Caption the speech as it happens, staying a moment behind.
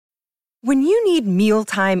When you need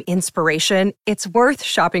mealtime inspiration, it's worth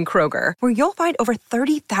shopping Kroger, where you'll find over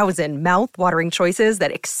 30,000 mouth-watering choices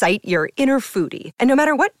that excite your inner foodie. And no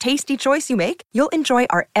matter what tasty choice you make, you'll enjoy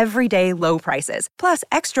our everyday low prices, plus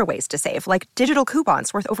extra ways to save, like digital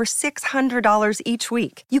coupons worth over $600 each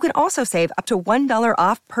week. You can also save up to $1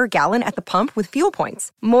 off per gallon at the pump with fuel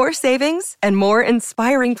points. More savings and more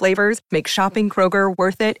inspiring flavors make shopping Kroger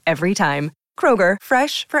worth it every time. Kroger,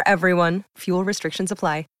 fresh for everyone. Fuel restrictions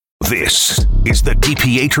apply. This is the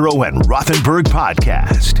DiPietro and Rothenberg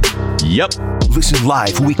podcast. Yep. Listen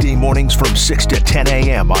live weekday mornings from 6 to 10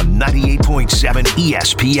 a.m. on 98.7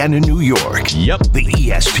 ESPN in New York. Yep. The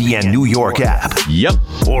ESPN New York app. Yep.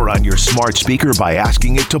 Or on your smart speaker by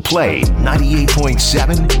asking it to play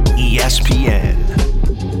 98.7 ESPN.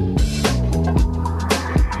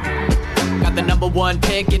 Got the number one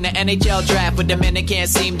pick in the NHL draft, but the men they can't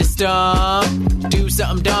seem to stump. Do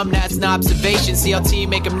something dumb, that's an observation. CLT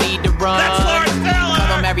make them need to run. That's Lawrence Taylor! Call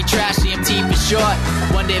them every trash, CMT for short.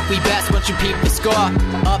 Wonder if we best once you peep the score.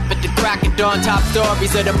 Up at the crack of dawn, top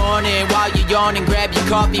stories of the morning. While you're yawning, grab your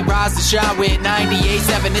coffee, rise to shine with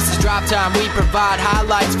 98.7. This is Drop Time. We provide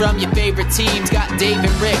highlights from your favorite teams. Got Dave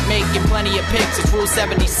and Rick making plenty of picks. It's Rule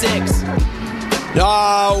 76.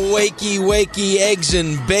 Wakey, eggs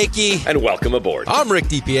and bakey. And welcome aboard. I'm Rick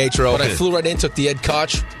DiPietro, and I flew right in, took the Ed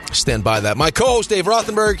Koch. Stand by that. My co-host, Dave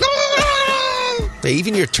Rothenberg. Hey,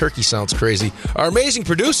 even your turkey sounds crazy. Our amazing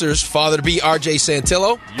producers, Father to be RJ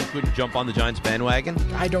Santillo. You couldn't jump on the Giants bandwagon?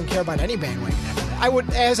 I don't care about any bandwagon after that.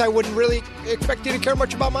 I wouldn't really expect you to care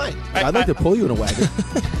much about mine. I'd like to pull you in a wagon.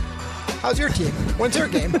 How's your team? When's their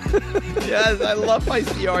game? Yes, I love my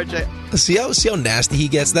RJ. See how nasty he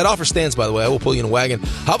gets? That offer stands, by the way. I will pull you in a wagon.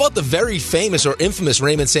 How about the very famous or infamous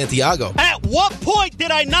Raymond Santiago? At what point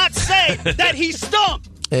did I not say that he stunk?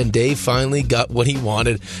 And Dave finally got what he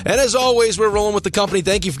wanted. And as always, we're rolling with the company.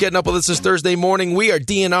 Thank you for getting up with us this Thursday morning. We are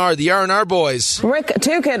DNR, the R&R boys. Rick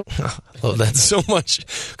Tukin. Oh, that's so much.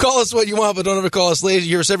 Call us what you want, but don't ever call us lazy.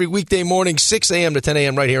 You hear us every weekday morning, 6 a.m. to 10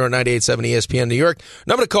 a.m. right here on 98.7 ESPN New York.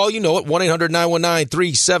 Number to call, you know it,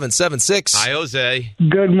 1-800-919-3776. Hi, Jose.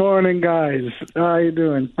 Good morning, guys. How you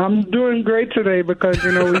doing? I'm doing great today because,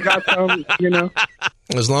 we got some,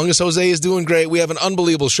 As long as Jose is doing great, we have an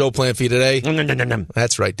unbelievable show planned for you today.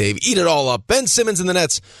 That's right, Dave. Eat it all up. Ben Simmons in the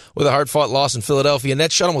Nets with a hard-fought loss in Philadelphia.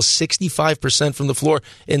 Nets shot almost 65% from the floor,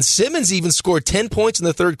 and Simmons even scored 10 points in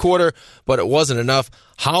the third quarter, but it wasn't enough.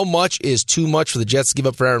 How much is too much for the Jets to give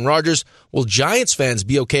up for Aaron Rodgers? Will Giants fans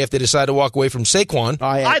be okay if they decide to walk away from Saquon?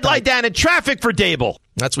 I'd lie down in traffic for Dable.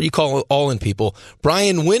 That's what you call all-in people.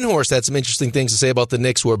 Brian Windhorst had some interesting things to say about the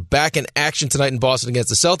Knicks, who are back in action tonight in Boston against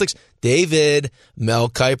the Celtics. David, Mel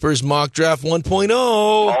Kiper's mock draft 1.0.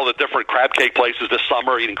 All the different crab cake places this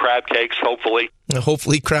summer, eating crab cakes, hopefully.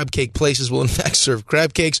 Hopefully, crab cake places will, in fact, serve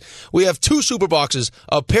crab cakes. We have 2 super boxes,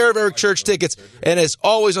 a pair of Eric Church tickets, and as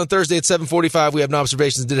always on Thursday at 7:45, we have no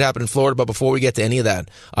observations that did happen in Florida. But before we get to any of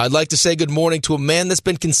that, I'd like to say good morning to a man that's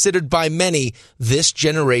been considered by many this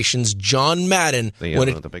generation's John Madden.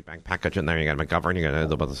 The Big Bang package in there. You got McGovern, you got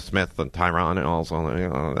Elizabeth Smith and Tyron, and also.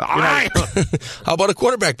 How about a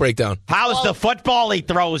quarterback breakdown? How's the football he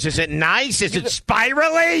throws? Is it nice? Is it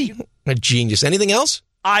spirally? A genius. Anything else?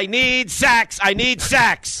 I need sacks.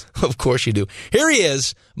 Of course you do. Here he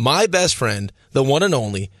is, my best friend, the one and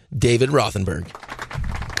only David Rothenberg.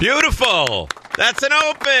 Beautiful. That's an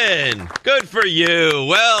open. Good for you.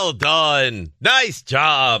 Well done. Nice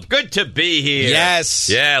job. Good to be here. Yes.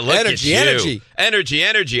 Yeah, look energy, at you.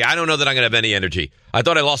 Energy. I don't know that I'm going to have any energy. I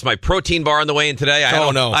thought I lost my protein bar on the way in today. I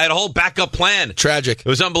had a whole backup plan. Tragic. It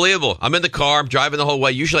was unbelievable. I'm in the car. I'm driving the whole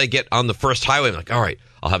way. Usually I get on the first highway. I'm like, all right,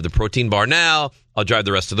 I'll have the protein bar now. I'll drive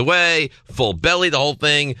the rest of the way, full belly, the whole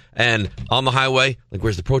thing. And on the highway, like,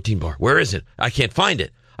 where's the protein bar? Where is it? I can't find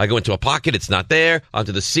it. I go into a pocket. It's not there.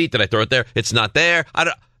 Onto the seat. Did I throw it there? It's not there. And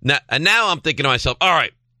now I'm thinking to myself, all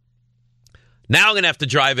right, now I'm going to have to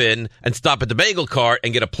drive in and stop at the bagel cart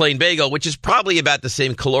and get a plain bagel, which is probably about the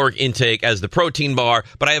same caloric intake as the protein bar.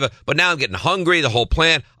 But now I'm getting hungry, the whole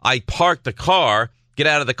plan. I park the car, get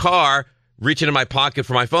out of the car, reach into my pocket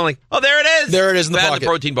for my phone, like, oh, there it is. There it is in the pocket. The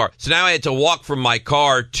protein bar. So now I had to walk from my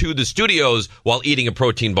car to the studios while eating a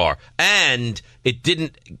protein bar. And it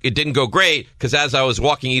didn't go great, because as I was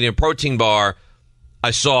walking eating a protein bar, I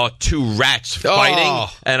saw 2 rats fighting,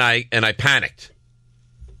 and I panicked.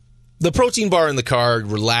 The protein bar in the car,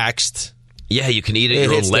 relaxed. Yeah, you can eat it at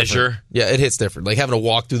your own leisure. Different. Yeah, it hits different. Like having to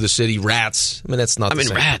walk through the city, rats. I mean, that's not the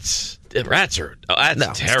same. Rats are terrible.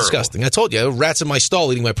 It's disgusting. I told you, rats in my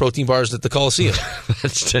stall eating my protein bars at the Coliseum.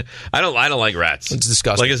 I don't like rats. It's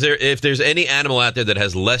disgusting. Like, if there's any animal out there that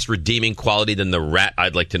has less redeeming quality than the rat,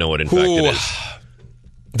 I'd like to know what in fact it is.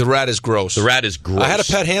 The rat is gross. The rat is gross. I had a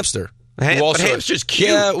pet hamster. But hamster's cute.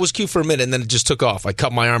 Yeah, it was cute for a minute, and then it just took off. I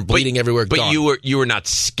cut my arm, bleeding everywhere. But gone. you were not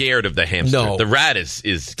scared of the hamster. No. The rat is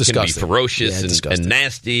can be Disgusting. ferocious and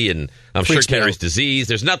nasty, and I'm Freaks sure me carries out. disease.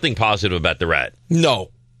 There's nothing positive about the rat.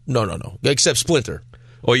 No. Except Splinter.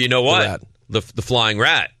 Or you know what? rat. The flying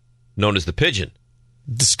rat, known as the pigeon.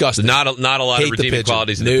 Disgusting. Not a lot Hate of redeeming the pigeon.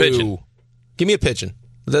 qualities in the pigeon. Give me a pigeon.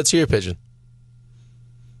 Let's hear a pigeon.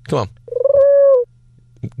 Come on.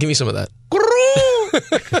 Give me some of that.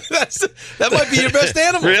 That might be your best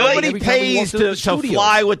animal. Really? Nobody Every time we pays walk through the to studio.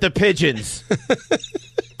 fly with the pigeons.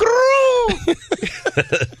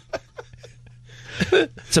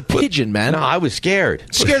 It's a pigeon, man. No, I was scared.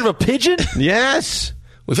 Scared of a pigeon? Yes.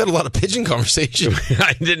 We've had a lot of pigeon conversation.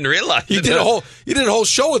 I didn't realize. You did a whole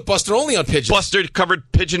show with Buster only on pigeons. Buster covered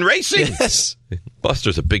pigeon racing. Yes.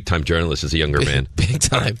 Buster's a big-time journalist as a younger man. Big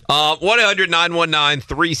time.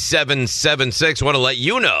 1-800-919-3776. Want to let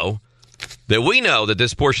you know that we know that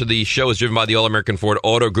this portion of the show is driven by the All-American Ford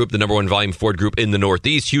Auto Group, the number one volume Ford group in the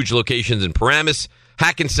Northeast. Huge locations in Paramus,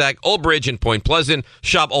 Hackensack, Old Bridge, and Point Pleasant.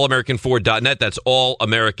 Shop allamericanford.net. That's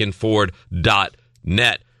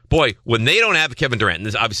allamericanford.net. Boy, when they don't have Kevin Durant, and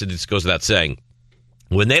this goes without saying,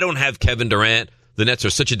 when they don't have Kevin Durant, the Nets are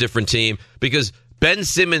such a different team because Ben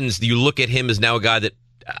Simmons, you look at him as now a guy that,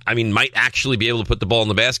 might actually be able to put the ball in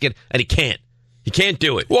the basket, and he can't. He can't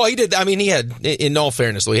do it. Well, he did. He had, in all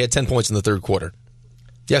fairness, though, he had 10 points in the third quarter.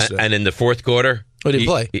 Yesterday. And in the fourth quarter, he didn't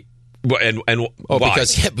play. Why?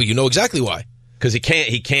 But you know exactly why. Because he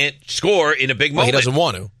can't score in a big moment. He doesn't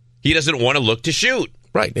want to. He doesn't want to look to shoot.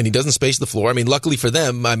 Right, and he doesn't space the floor. Luckily for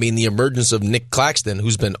them, the emergence of Nick Claxton,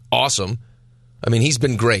 who's been awesome. He's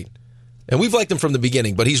been great. And we've liked him from the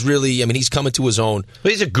beginning, but he's really, he's coming to his own.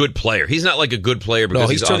 But he's a good player. He's not like a good player because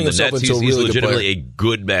he's he's turning on the himself Nets. into a He's really good legitimately player. a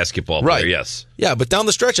good basketball player, yes. Yeah, but down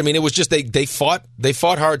the stretch, it was just they fought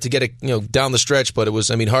hard to get it, down the stretch, but it was,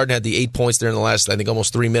 Harden had the 8 points there in the last, I think,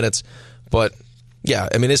 almost 3 minutes. But yeah,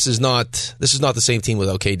 this is not the same team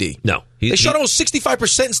without KD. No. They shot almost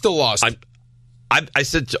 65% and still lost. I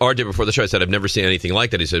said to RJ before the show, I said, I've never seen anything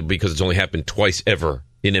like that. He said, because it's only happened twice ever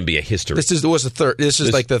in NBA history. This is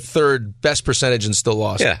like the third best percentage and still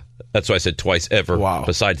lost. Yeah, that's why I said twice ever. Wow.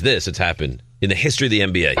 Besides this, it's happened in the history of the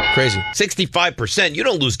NBA. Crazy. 65%. You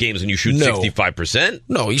don't lose games when you shoot 65%.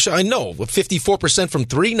 No, I know. 54% from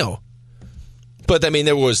three, no. But,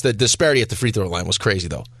 there was the disparity at the free throw line was crazy,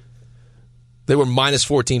 though. They were minus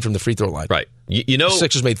 14 from the free throw line. Right. You know, the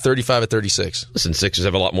Sixers made 35 at 36. Listen, Sixers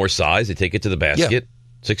have a lot more size. They take it to the basket. Yeah.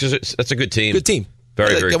 Sixers, that's a good team. Good team.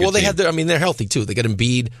 Very, very good well, they team. have their, they're healthy, too. They got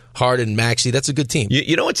Embiid, Harden, Maxey. That's a good team.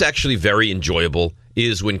 You know what's actually very enjoyable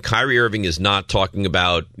is when Kyrie Irving is not talking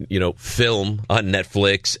about, film on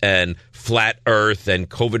Netflix and flat earth and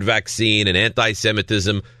COVID vaccine and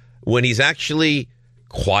anti-Semitism. When he's actually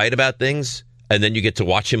quiet about things and then you get to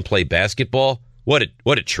watch him play basketball, what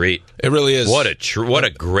a treat. It really is. What a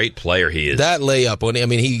great player he is. That layup, when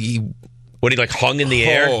he hung in the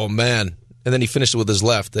air. Oh, man. And then he finished it with his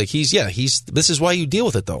left. This is why you deal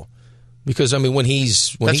with it, though. Because, when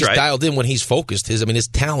he's right. dialed in, when he's focused, his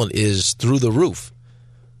talent is through the roof.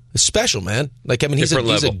 It's special, man. He's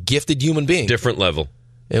a gifted human being. Different level.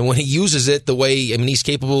 And when he uses it the way, he's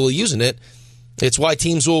capable of using it, it's why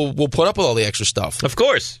teams will put up with all the extra stuff. Of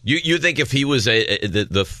course. You think if he was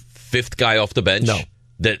the fifth guy off the bench,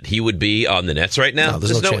 that he would be on the Nets right now? No,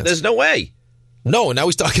 there's no chance. There's no way. No, and now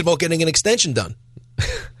he's talking about getting an extension done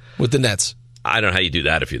with the Nets. I don't know how you do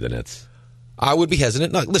that if you're the Nets. I would be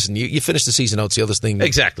hesitant. No, listen, you finish the season out, see how this thing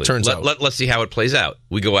turns out. Let's see how it plays out.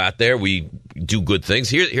 We go out there, we do good things.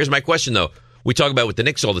 Here's my question, though. We talk about with the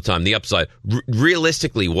Knicks all the time, the upside.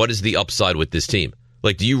 Realistically, what is the upside with this team?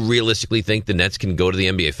 Do you realistically think the Nets can go to the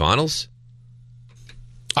NBA Finals?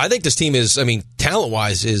 I think this team is,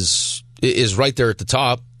 talent-wise, is right there at the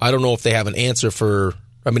top. I don't know if they have an answer for...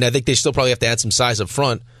 I think they still probably have to add some size up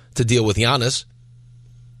front to deal with Giannis.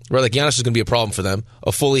 Right, Giannis is going to be a problem for them.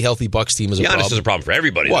 A fully healty Bucks team is a problem. Giannis is a problem for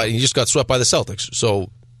everybody. Why? He just got swept by the Celtics.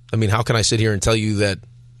 So, how can I sit here and tell you that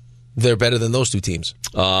they're better than those two teams?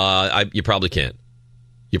 You probably can't.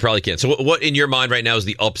 You probably can't. So what in your mind right now is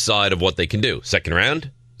the upside of what they can do? Second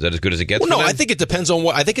round? Is that as good as it gets? Well, for no, them? I think it depends on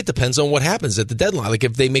what happens at the deadline.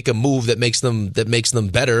 If they make a move that makes them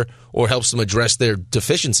better or helps them address their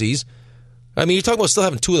deficiencies. You're talking about still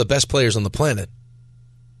having two of the best players on the planet.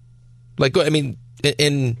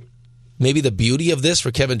 And maybe the beauty of this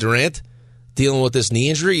for Kevin Durant dealing with this knee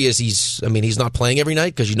injury is he's not playing every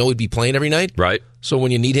night because he'd be playing every night. Right. So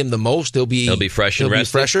when you need him the most, he'll be fresh and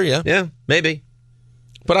rested. Be fresher, yeah. Yeah, maybe.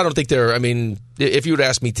 But I don't think they're. If you would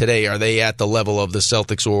ask me today, are they at the level of the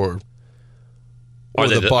Celtics or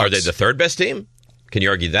the Bucks? Are they the third best team? Can you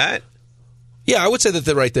argue that? Yeah, I would say that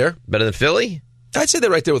they're right there. Better than Philly? I'd say they're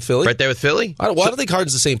right there with Philly. Right there with Philly? I don't think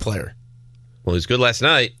Harden's the same player. Well, he was good last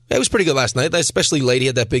night. Yeah, he was pretty good last night, especially late. He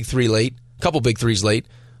had that big three late, a couple big threes late.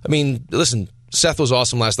 I mean, listen, Seth was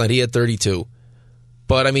awesome last night. He had 32.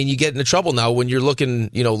 But, I mean, you get into trouble now when you're looking,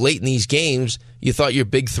 late in these games. You thought your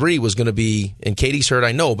big three was going to be, and KD's hurt,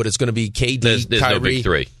 I know, but it's going to be KD, there's Kyrie, no big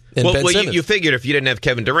three. And Ben well, Simmons. you figured if you didn't have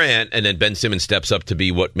Kevin Durant and then Ben Simmons steps up to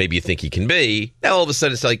be what maybe you think he can be, now all of a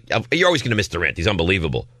sudden it's like you're always going to miss Durant. He's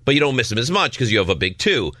unbelievable. But you don't miss him as much because you have a big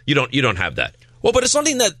two. You don't have that. Well, but it's not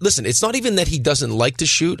even that. Listen, it's not even that he doesn't like to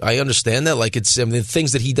shoot. I understand that. Like the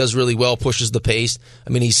things that he does really well, pushes the pace. I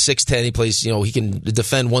mean, he's 6'10". He plays. He can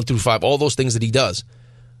defend 1 through 5. All those things that he does,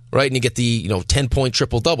 right? And you get the 10-point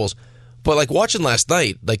triple doubles. But like watching last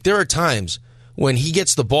night, like there are times when he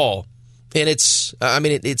gets the ball, and it's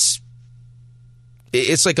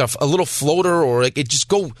like a little floater, or like it just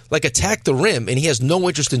go like attack the rim, and he has no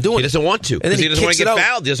interest in doing it. He doesn't want to because he doesn't want to get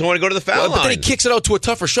fouled. He doesn't want to go to the foul line. But then he kicks it out to a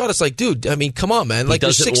tougher shot. It's like, dude, I mean, come on, man. Like, he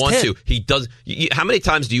doesn't want 6'10". to. He does. How many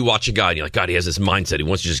times do you watch a guy and you're like, God, he has this mindset. He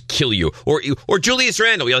wants to just kill you. Or Julius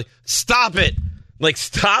Randle. You're like, stop it. Like,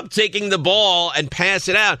 stop taking the ball and pass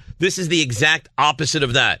it out. This is the exact opposite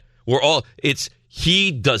of that.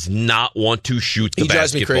 He does not want to shoot the basketball. He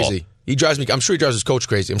drives me crazy. He drives me. I'm sure he drives his coach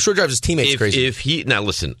crazy. I'm sure he drives his teammates crazy. Now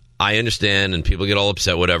listen, I understand, and people get all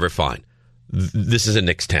upset. Whatever, fine. This is a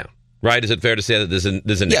Knicks town, right? Is it fair to say that this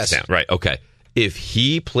is a Knicks town, right? Okay. If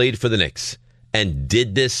he played for the Knicks and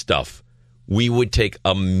did this stuff, we would take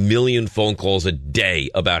 1 million phone calls a day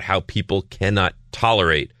about how people cannot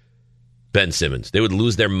tolerate Ben Simmons. They would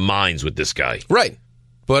lose their minds with this guy, right?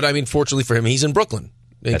 But I mean, fortunately for him, he's in Brooklyn.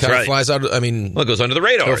 It kind of flies out. I mean, it goes under the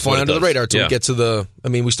radar. It'll fly under the radar until we get to the. I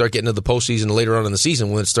mean, we start getting to the postseason later on in the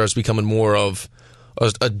season when it starts becoming more of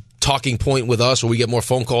a talking point with us, or we get more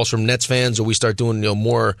phone calls from Nets fans, or we start doing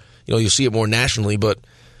more. You'll see it more nationally. But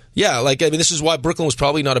yeah, like I mean, this is why Brooklyn was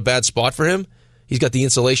probably not a bad spot for him. He's got the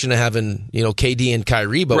insulation of having KD and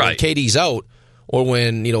Kyrie, but when KD's out, or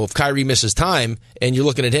when if Kyrie misses time, and you're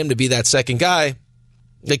looking at him to be that second guy,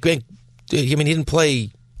 like I mean, he didn't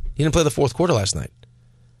play the fourth quarter last night.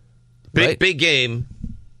 Big game.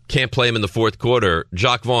 Can't play him in the fourth quarter.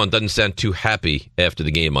 Jacques Vaughn doesn't sound too happy after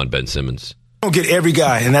the game on Ben Simmons. Don't get every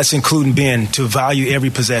guy, and that's including Ben, to value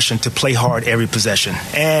every possession, to play hard every possession.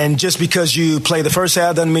 And just because you play the first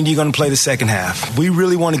half doesn't mean you're going to play the second half. We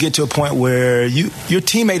really want to get to a point where your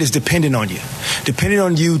teammate is dependent on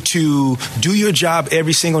you to do your job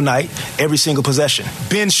every single night, every single possession.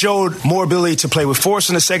 Ben showed more ability to play with force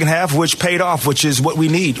in the second half, which paid off, which is what we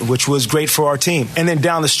need, which was great for our team. And then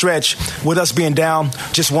down the stretch, with us being down,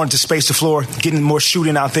 just wanted to space the floor, getting more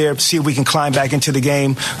shooting out there, see if we can climb back into the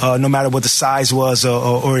game, no matter what the size was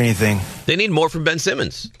or anything. They need more from Ben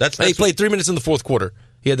Simmons. He played 3 minutes in the fourth quarter.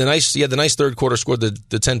 He had the nice third quarter, scored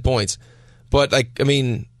the 10 points. But like I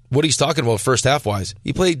mean, what he's talking about first half wise,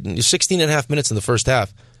 he played 16 and a half minutes in the first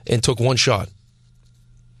half and took one shot.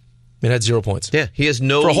 And had 0 points. Yeah, he has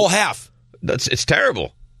no for a whole half. It's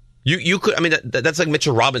terrible. You could that's like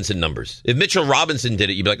Mitchell Robinson numbers. If Mitchell Robinson did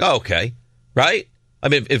it, you'd be like, oh, okay, right? I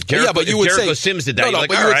mean, if Jericho Sims did that, you're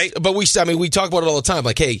like, all right. But we talk about it all the time.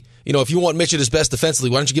 Like, hey, if you want Mitch at his best defensively,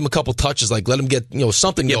 why don't you give him a couple touches? Like, let him get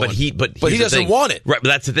something going. But he doesn't want it. Right, but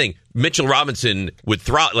that's the thing. Mitchell Robinson would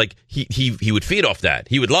he would feed off that.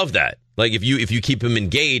 He would love that. Like if you keep him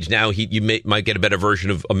engaged, now you might get a better version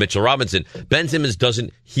of Mitchell Robinson. Ben Simmons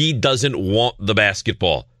doesn't want the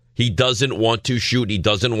basketball. He doesn't want to shoot. He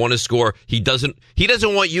doesn't want to score. He doesn't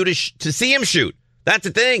want you to see him shoot. That's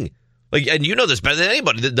the thing. Like, and you know this better than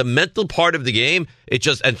anybody. The mental part of the game,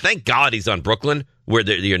 and thank God he's on Brooklyn, where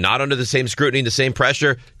you're not under the same scrutiny, the same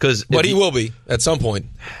pressure. But he will be at some point.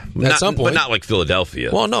 But not like Philadelphia.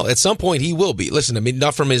 Well, no, at some point he will be. Listen, I mean,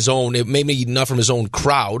 not from his own. It may be not from his own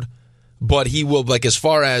crowd, but he will. Like as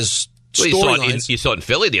far as storylines, you saw it in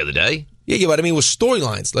Philly the other day. Yeah, but I mean, with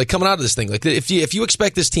storylines like coming out of this thing, like if you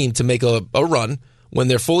expect this team to make a run when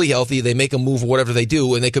they're fully healthy, they make a move, whatever they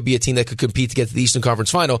do, and they could be a team that could compete to get to the Eastern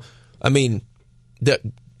Conference Final. I mean, the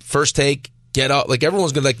first take, get out. Like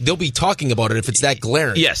everyone's gonna they'll be talking about it if it's that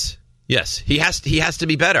glaring. Yes. He has to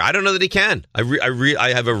be better. I don't know that he can.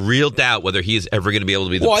 I have a real doubt whether he is ever going to be able to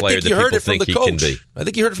be the player that people think he can be. I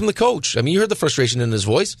think you heard it from the coach. I mean, you heard the frustration in his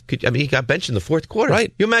voice. He got benched in the fourth quarter.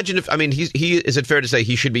 Right. You imagine if is it fair to say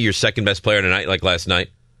he should be your second best player tonight, like last night?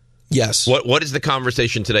 Yes. What is the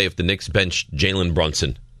conversation today if the Knicks bench Jalen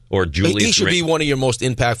Brunson? Or Julius he should be one of your most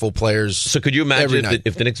impactful players. So could you imagine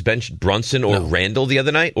if the Knicks benched Brunson or Randall the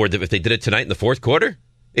other night, or if they did it tonight in the fourth quarter?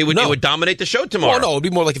 It would dominate the show tomorrow. Oh no, it would be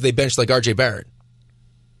more like if they benched like R.J. Barrett.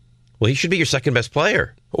 Well, he should be your second best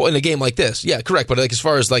player. Well, in a game like this, yeah, correct. But like as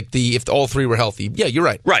far as like if all three were healthy, yeah, you're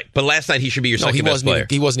right. Right, but last night he should be your second best player.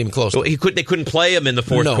 He wasn't even close. Well, they couldn't play him in the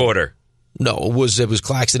fourth quarter. No, it was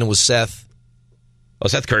Claxton. It was Seth. Oh,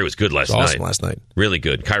 Seth Curry was good last night. Awesome last night. Really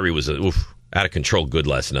good. Kyrie was out of control good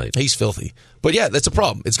last night. He's filthy. But yeah, that's a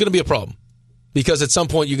problem. It's going to be a problem because at some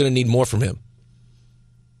point you're going to need more from him.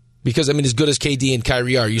 Because, I mean, as good as KD and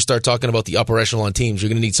Kyrie are, you start talking about the upper echelon teams, you're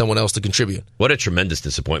going to need someone else to contribute. What a tremendous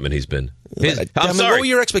disappointment he's been. I'm sorry. What were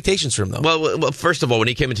your expectations for him, though? Well, first of all, when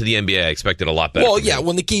he came into the NBA, I expected a lot better. Well, yeah,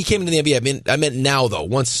 when he came into the NBA, I meant now, though.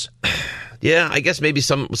 Once... Yeah, I guess maybe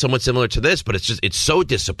somewhat similar to this, but it's so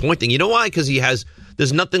disappointing. You know why? Because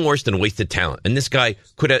there's nothing worse than wasted talent. And this guy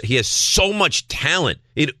he has so much talent.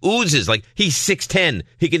 It oozes. Like, he's 6'10".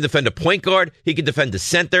 He can defend a point guard. He can defend a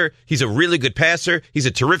center. He's a really good passer. He's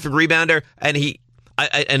a terrific rebounder. And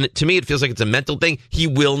and to me, it feels like it's a mental thing. He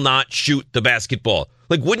will not shoot the basketball.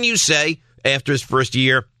 Like, wouldn't you say after his first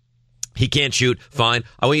year, he can't shoot? Fine.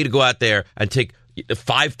 I want you to go out there and take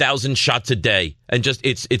 5,000 shots a day, and just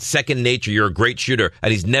it's second nature. You're a great shooter,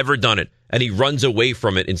 and he's never done it, and he runs away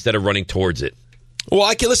from it instead of running towards it. Well,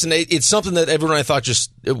 I can listen. It's something that everyone I thought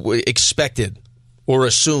just expected or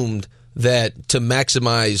assumed that to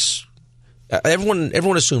maximize.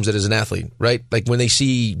 Everyone assumes that as an athlete, right? Like when they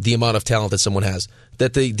see the amount of talent that someone has,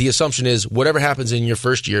 that the assumption is whatever happens in your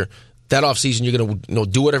first year, that offseason you're going to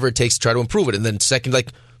do whatever it takes to try to improve it, and then second, like.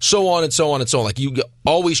 So on and so on and so on. Like, you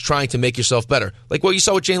always trying to make yourself better. Like what you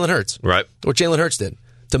saw with Jalen Hurts. Right. What Jalen Hurts did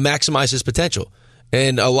to maximize his potential.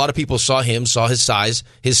 And a lot of people saw his size,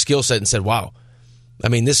 his skill set, and said, wow, I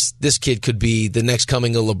mean, this kid could be the next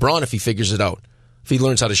coming of LeBron if he figures it out, if he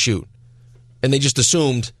learns how to shoot. And they just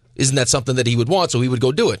assumed, isn't that something that he would want, so he would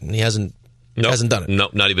go do it. And he hasn't done it. No,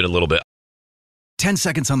 not even a little bit. 10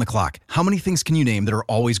 seconds on the clock. How many things can you name that are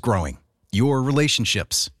always growing? Your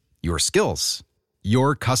relationships, your skills,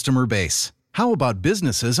 your customer base. How about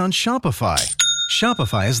businesses on Shopify?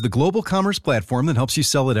 Shopify is the global commerce platform that helps you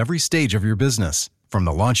sell at every stage of your business. From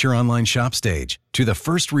the launch your online shop stage, to the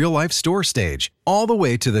first real-life store stage, all the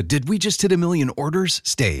way to the did we just hit a million orders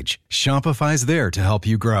stage. Shopify's there to help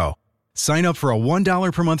you grow. Sign up for a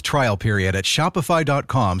 $1 per month trial period at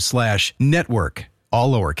shopify.com/network,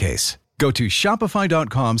 all lowercase. Go to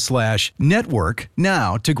shopify.com/network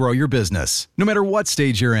now to grow your business, no matter what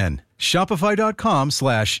stage you're in.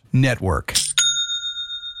 Shopify.com/network.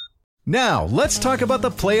 Now, let's talk about the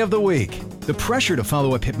play of the week. The pressure to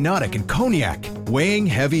follow up Hypnotic and Cognac, weighing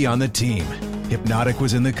heavy on the team. Hypnotic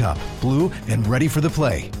was in the cup, blue, and ready for the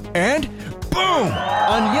play. And boom!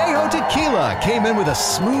 Añejo Tequila came in with a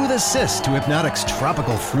smooth assist to Hypnotic's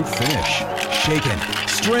tropical fruit finish. Shaken,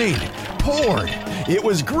 strained, poured. It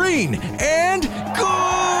was green and good!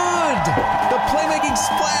 The playmaking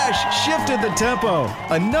splash shifted the tempo.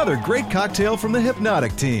 Another great cocktail from the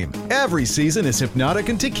Hypnotic team. Every season is Hypnotic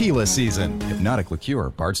and Tequila season. Hypnotic Liqueur,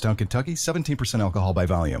 Bardstown, Kentucky, 17% alcohol by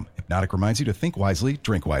volume. Hypnotic reminds you to think wisely,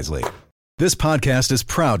 drink wisely. This podcast is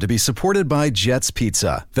proud to be supported by Jets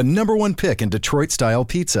Pizza, the #1 pick in Detroit-style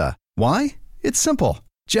pizza. Why? It's simple.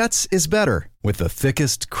 Jets is better. With the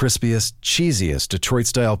thickest, crispiest, cheesiest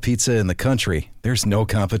Detroit-style pizza in the country, there's no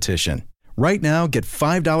competition. Right now, get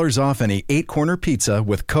 $5 off any 8-corner pizza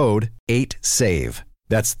with code 8SAVE.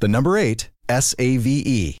 That's the number 8,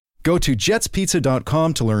 SAVE. Go to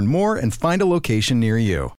jetspizza.com to learn more and find a location near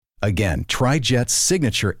you. Again, try Jet's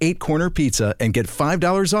signature 8-corner pizza and get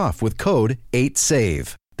 $5 off with code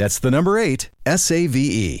 8SAVE. That's the number 8,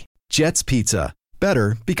 SAVE. Jet's Pizza.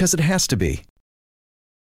 Better because it has to be.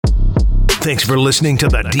 Thanks for listening to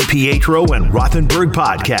the DiPietro and Rothenberg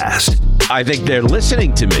podcast. I think they're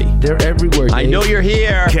listening to me. They're everywhere, Dave. I know you're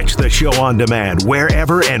here. Catch the show on demand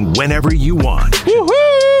wherever and whenever you want.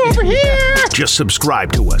 Woohoo! Over here! Just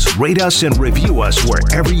subscribe to us, rate us, and review us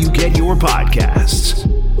wherever you get your podcasts.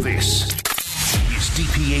 This is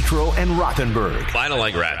DiPietro and Rothenberg. I don't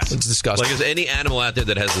like rats. It's disgusting. Like, is there any animal out there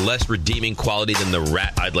that has less redeeming quality than the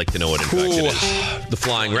rat? I'd like to know what in fact it is. The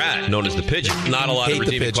flying rat, known as the pigeon. Not a lot of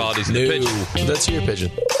redeeming qualities in the pigeon. Let's hear your pigeon.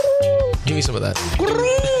 Give me some of that.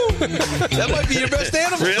 That might be your best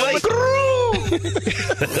animal. Really?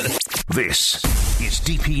 This is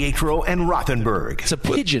DiPietro and Rothenberg. It's a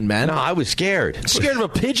pigeon, man. No, I was scared. Scared of a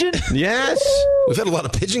pigeon? Yes. We've had a lot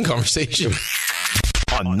of pigeon conversation.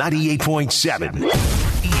 On 98.7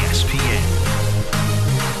 ESPN.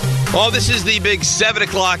 Well, this is the big 7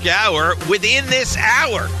 o'clock hour. Within this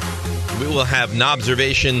hour, we will have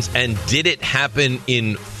Nobservations and Did It Happen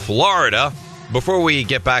in Florida? Before we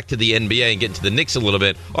get back to the NBA and get into the Knicks a little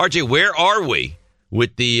bit, RJ, where are we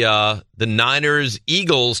with the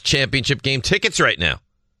Niners-Eagles championship game tickets right now?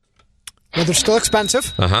 Well, they're still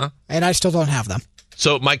expensive, and I still don't have them.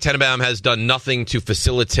 So Mike Tannenbaum has done nothing to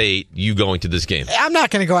facilitate you going to this game. I'm not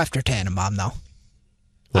going to go after Tannenbaum, though.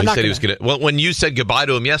 Well, he said he was going to. Well, when you said goodbye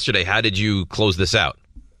to him yesterday, how did you close this out?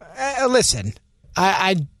 Listen,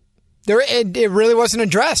 it really wasn't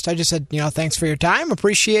addressed. I just said, thanks for your time.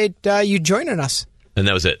 Appreciate you joining us. And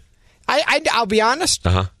that was it. I'll be honest.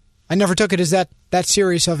 I never took it as that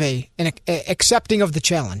serious of an accepting of the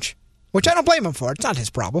challenge, which I don't blame him for. It's not his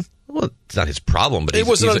problem. Well, it's not his problem, but it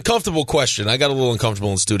was an uncomfortable question. I got a little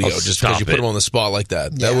uncomfortable in studio just because you put him on the spot like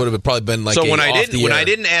that. Yeah. That would have probably been like so. When I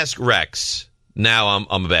didn't ask Rex, now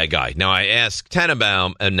I'm a bad guy. Now I asked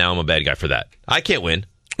Tannenbaum, and now I'm a bad guy for that. I can't win.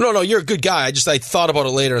 No, you're a good guy. I thought about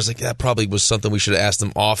it later. I was like, that probably was something we should have asked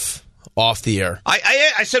him off the air.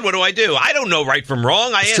 I said, what do I do? I don't know right from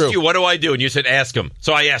wrong. I asked you, what do I do? And you said, ask him.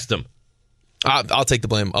 So I asked him. I'll take the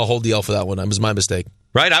blame. I'll hold the L for that one. It was my mistake.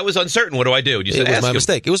 Right? I was uncertain. What do I do? And you said, it was my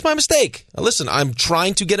mistake. It was my mistake. Listen, I'm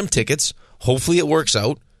trying to get him tickets. Hopefully it works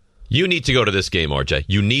out. You need to go to this game, RJ.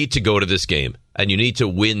 You need to go to this game, and you need to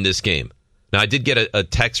win this game. Now, I did get a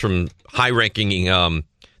text from high-ranking,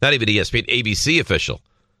 not even ESPN, ABC official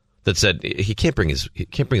that said he can't bring his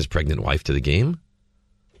pregnant wife to the game.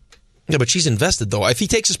 Yeah, but she's invested, though. If he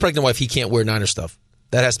takes his pregnant wife, he can't wear Niner stuff.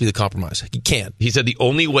 That has to be the compromise. He can't. He said the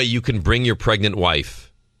only way you can bring your pregnant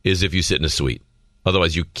wife is if you sit in a suite.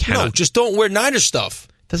 Otherwise, you cannot. No, just don't wear Niner stuff.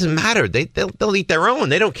 Doesn't matter. They'll eat their own.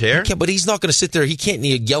 They don't care. But he's not going to sit there. He can't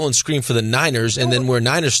yell and scream for the Niners and then wear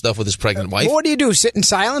Niner stuff with his pregnant wife. What do you do? Sit in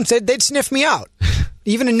silence? They'd sniff me out.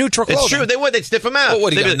 Even in neutral clothing. It's true. They would. They'd sniff him out. Well,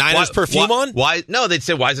 what do you got, Niners perfume on? Why? No, they'd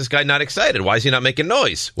say, why is this guy not excited? Why is he not making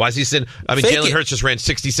noise? Why is he sitting? I mean, Jalen Hurts just ran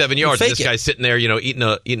 67 yards. And this guy's sitting there, eating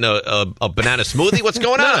a banana smoothie. What's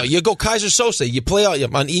going on? No, you go Kaiser Sose. You play out.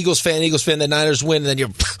 I'm an Eagles fan. The Niners win, and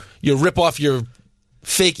then you rip off your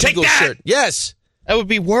fake Eagles shirt. Yes. That would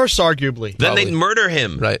be worse, arguably. Then they'd murder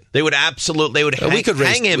him. Right. They would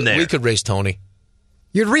hang him there. We could raise Tony.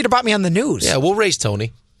 You'd read about me on the news. Yeah, we'll raise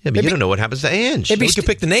Tony. Yeah, but you don't know what happens to Ange. We could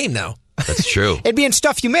pick the name now. That's true. It'd be in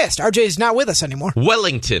stuff you missed. RJ's not with us anymore.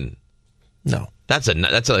 Wellington. No. That's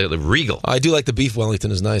a regal. I do like the beef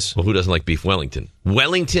Wellington is nice. Well, who doesn't like beef Wellington?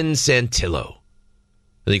 Wellington Santillo.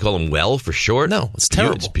 And you call him Well for short? No, it's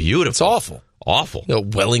terrible. It's beautiful. It's awful. Awful.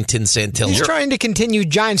 Wellington Santillo. He's trying to continue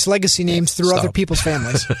Giants' legacy names through other people's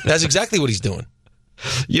families. That's exactly what he's doing.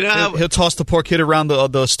 You know how he'll toss the poor kid around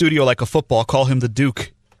the studio like a football, call him the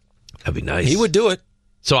Duke. That'd be nice. He would do it.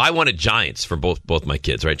 So I wanted Giants for both my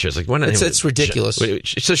kids, right? She was like, why not? It's ridiculous.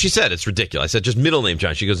 So she said, it's ridiculous. I said, just middle name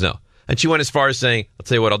Giants. She goes, no. And she went as far as saying, I'll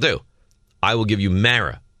tell you what I'll do. I will give you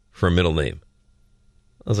Mara for a middle name.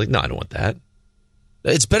 I was like, no, I don't want that.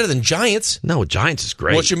 It's better than Giants. No, Giants is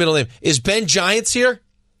great. What's your middle name? Is Ben Giants here?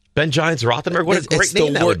 Ben Giants Rothenberg? What a great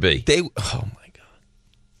name that would be. Oh, my God.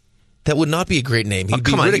 That would not be a great name. He'd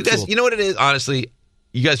be come on, ridiculed. you guys, you know what it is? Honestly,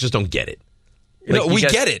 you guys just don't get it. Like, we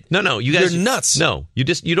get it. No, you guys. You're nuts. No, you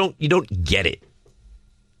don't get it.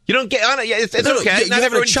 You don't get it. It's okay. Not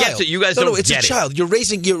everyone gets it. You guys don't get it. No, it's a child. You're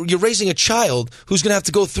raising a child who's going to have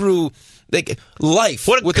to go through life.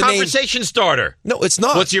 What a with conversation starter. No, it's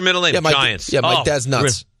not. What's your middle name? Giants. Yeah, my dad's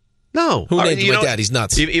nuts. No. Who named my dad? He's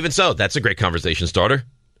nuts. Even so, that's a great conversation starter.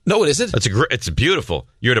 No, it isn't. It's beautiful.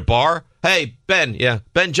 You're at a bar. Hey, Ben. Yeah,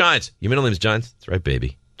 Ben Giants. Your middle name's Giants? That's right,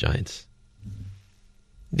 baby. Giants.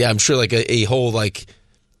 Yeah, I'm sure like a whole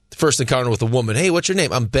first encounter with a woman. Hey, what's your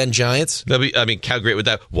name? I'm Ben Giants. How great would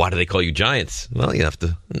that? Why do they call you Giants? Well, you have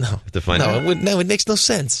to find out. It makes no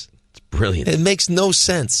sense. It's brilliant. It makes no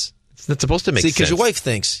sense. It's not supposed to make sense. See, because your wife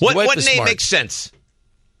thinks. What name smart. Makes sense?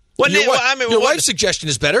 Your wife's suggestion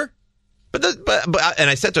is better. But and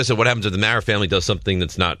I said to her, I said, what happens if the Mara family does something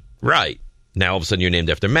that's not right? Now all of a sudden you're named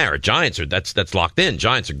after Mara. Giants are that's locked in.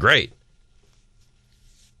 Giants are great.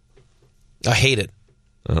 I hate it.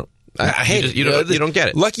 I hate it. You don't get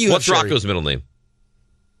it. Lucky you. What's Rocco's middle name?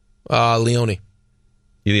 Leone.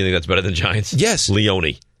 You think that's better than Giants? Yes.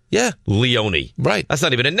 Leone. Yeah. Leone. Right. That's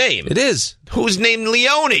not even a name. It is. Who's named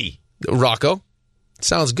Leone? Rocco.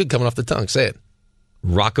 Sounds good coming off the tongue. Say it.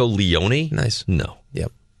 Rocco Leone? Nice. No.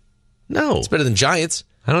 Yep. No. It's better than Giants.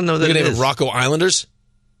 I don't know that You're it name is. it Rocco Islanders?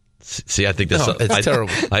 See, I think that's it's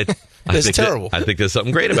terrible. It's terrible. I think there's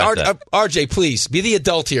something great about that. RJ, please, be the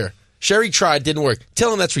adult here. Sherry tried, didn't work.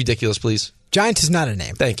 Tell him that's ridiculous, please. Giants is not a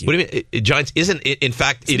name. Thank you. What do you mean? Giants isn't. In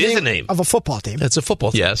fact, it is a name of a football team. It's a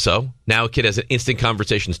football team. Yeah. So now a kid has an instant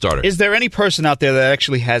conversation starter. Is there any person out there that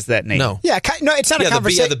actually has that name? No. Yeah. No, it's not a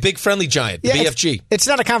conversation. The big friendly giant. The BFG. It's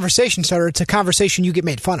not a conversation starter. It's a conversation you get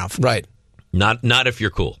made fun of. Right. Not if you're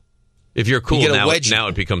cool. If you're cool, now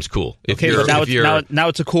it becomes cool. Now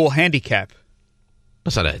it's a cool handicap.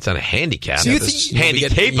 It's not a handicap. So you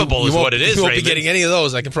Handy-capable is what it is, You won't Raymond. be getting any of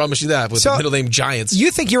those, I can promise you that, with the middle name Giants. You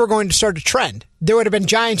think you were going to start a trend. There would have been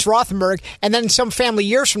Giants Rothenberg, and then some family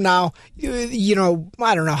years from now, you know,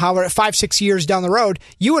 I don't know, 5-6 years down the road,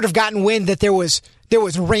 you would have gotten wind that there was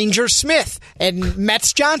Ranger Smith and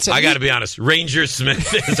Mets Johnson. I got to be honest. Ranger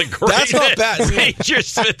Smith is a great That's not bad. Ranger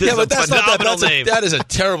Smith is yeah, but that's phenomenal not bad. name. That is a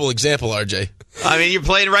terrible example, RJ. I mean, you're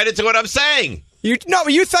playing right into what I'm saying. You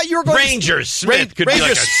thought you were going Ranger Smith could be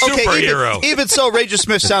like a superhero. Even so, Ranger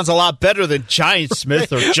Smith sounds a lot better than Giant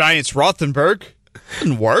Smith or Giants Rothenberg.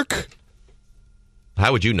 Didn't work.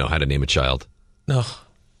 How would you know how to name a child? No.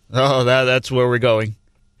 Oh, that's where we're going.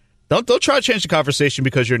 Don't try to change the conversation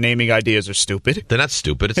because your naming ideas are stupid. They're not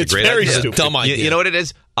stupid. It's a great very idea. stupid. Dumb idea. You know what it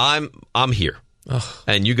is? I'm here.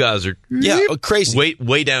 And you guys are crazy.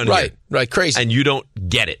 Way down here. Right, crazy. And you don't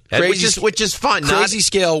get it. Which is fine. Crazy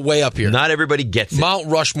scale way up here. Not everybody gets it. Mount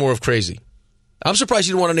Rushmore of crazy. I'm surprised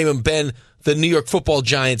you don't want to name him Ben, the New York Football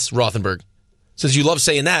Giants Rothenberg. Since you love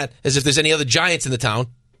saying that, as if there's any other Giants in the town.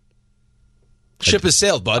 Ship has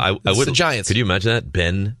sailed, bud. It's the Giants. Could you imagine that?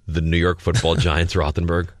 Ben, the New York Football Giants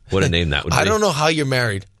Rothenberg? What a name that would be. I don't know how you're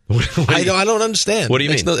married. I don't understand. What do you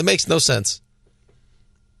mean? It makes no sense.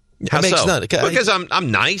 How it makes so? none. Because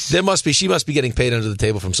I'm nice. She must be getting paid under the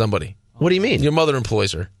table from somebody. What do you mean? Your mother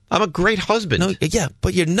employs her. I'm a great husband. No, yeah,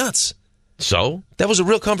 but you're nuts. So? That was a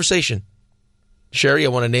real conversation. Sherry, I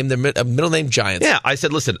want to name their middle name Giants. Yeah, I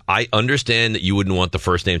said, listen, I understand that you wouldn't want the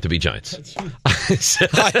first name to be Giants.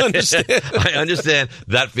 I understand. I understand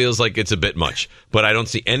that feels like it's a bit much, but I don't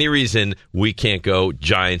see any reason we can't go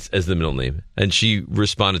Giants as the middle name. And she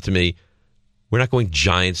responded to me, we're not going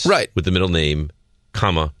Giants with the middle name,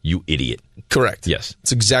 comma, you idiot. Correct. Yes.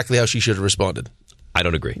 It's exactly how she should have responded. I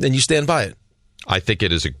don't agree. Then you stand by it. I think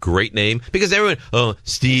it is a great name because everyone,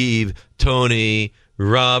 Steve, Tony,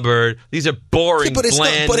 Robert, these are boring, bland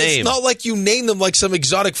names. It's not like you name them like some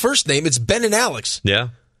exotic first name. It's Ben and Alex. Yeah.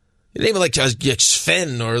 You name it like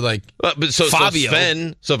Sven or like Fabio. So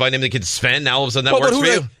Sven. So if I name the kid Sven, now all of a sudden that works for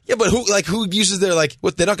you? Yeah, but who uses their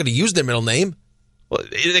they're not going to use their middle name. Well,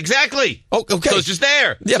 exactly. Oh, okay. So it's just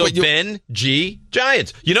there. Yeah, so but Ben G.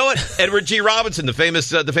 Giants. You know what? Edward G. Robinson, the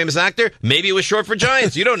famous actor, maybe it was short for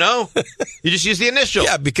Giants. You don't know. You just use the initial.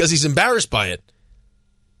 Yeah, because he's embarrassed by it.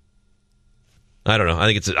 I don't know.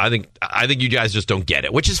 I think you guys just don't get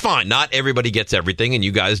it, which is fine. Not everybody gets everything, and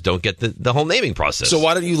you guys don't get the whole naming process. So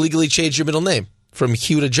why don't you legally change your middle name from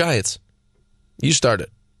Hugh to Giants? You start it.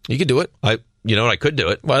 You can do it. You know what? I could do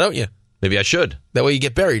it. Why don't you? Maybe I should. That way you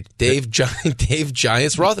get buried. Dave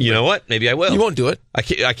Giants Rothenberg. You know what? Maybe I will. You won't do it. I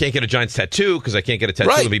can't get a Giants tattoo because I can't get a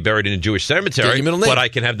tattoo and be buried in a Jewish cemetery. Get your middle name. But I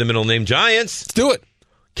can have the middle name Giants. Let's do it.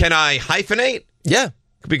 Can I hyphenate? Yeah.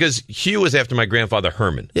 Because Hugh is after my grandfather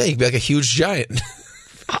Herman. Yeah, you'd be like a huge giant.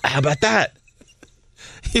 How about that?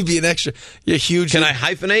 You'd be an extra. You're huge. Can I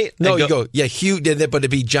hyphenate? No, you go. Yeah, Hugh, but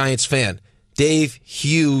it'd be Giants fan. Dave,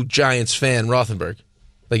 Hugh, Giants fan, Rothenberg.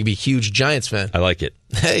 Like you'd be huge Giants fan. I like it.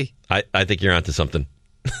 Hey. I think you're onto something.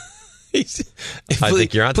 I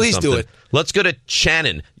think you're onto something. Please do it. Let's go to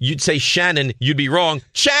Shannon. You'd say Shannon, you'd be wrong.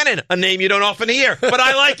 Shannon, a name you don't often hear, but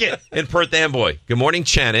I like it. In Perth Amboy. Good morning,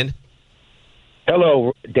 Shannon.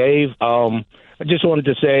 Hello, Dave. I just wanted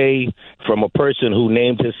to say, from a person who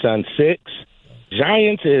named his son Six,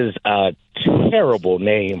 Giants is a terrible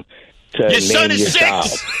name to name your son is your 6. child.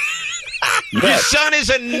 Your son is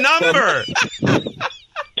a number.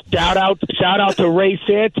 Shout out to Ray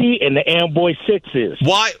Santee and the Amboy Sixes.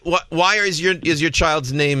 Why is your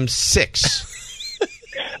child's name 6?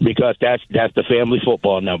 Because that's the family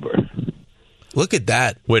football number. Look at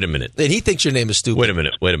that. Wait a minute. And he thinks your name is stupid. Wait a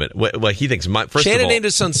minute. Well, he thinks first Shannon of all, named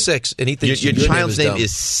his son 6, and he thinks your child's name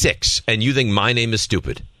is 6, and you think my name is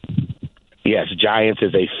stupid. Yes, Giants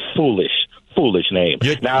is a foolish name.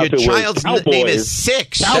 Your if it child's was Cowboys, name is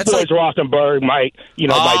 6. Cowboys Rothenberg might be a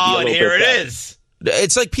little bit here it better. is.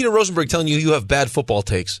 It's like Peter Rosenberg telling you have bad football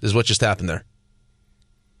takes, is what just happened there.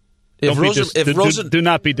 Do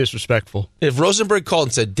not be disrespectful. If Rosenberg called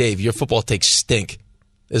and said, Dave, your football takes stink,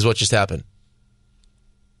 is what just happened.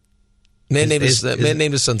 Man named his son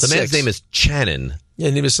 6. The man's name is Channon.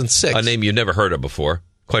 Yeah, named his son 6. A name you've never heard of before.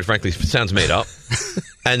 Quite frankly, sounds made up.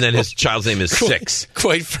 And then his child's name is 6.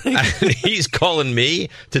 Quite frankly. And he's calling me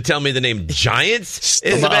to tell me the name Giants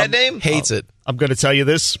is a bad name? Hates it. I'm going to tell you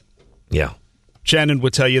this. Yeah. Shannon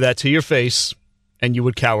would tell you that to your face, and you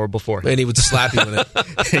would cower before him. And he would slap you in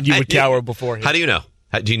it. And you would cower before him. How do you know?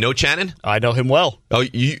 Do you know Channon? I know him well. Oh,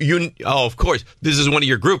 oh, of course. This is one of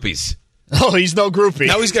your groupies. Oh, he's no groupie.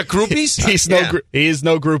 Now he's got groupies? He is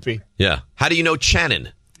no groupie. Yeah. How do you know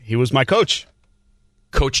Channon? He was my coach.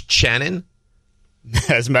 Coach Channon?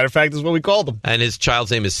 As a matter of fact, that's what we called him. And his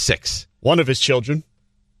child's name is 6. One of his children.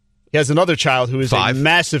 He has another child who is 5. a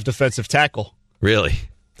massive defensive tackle. Really?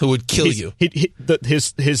 Who would kill you?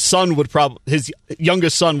 His son would his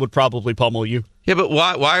youngest son would probably pummel you. Yeah, but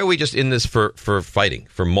why are we just in this for fighting,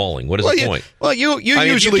 for mauling? What is the point? Well, you usually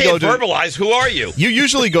if you go can't to verbalize. Who are you? You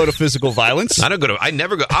usually go to physical violence. I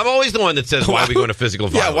never go. I'm always the one that says, why are we going to physical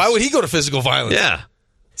violence? Yeah, why would he go to physical violence? Yeah.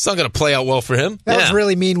 It's not going to play out well for him. That was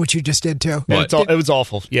really mean what you just did, too. It was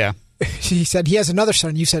awful, yeah. He said he has another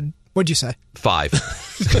son. You said, what'd you say? 5.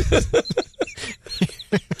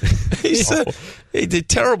 He's a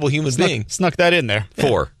terrible human being. Snuck that in there.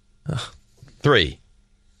 4, 3,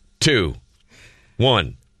 2,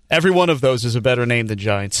 1. Every one of those is a better name than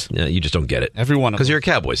Giants. Yeah, you just don't get it. Every one of them. Because you're a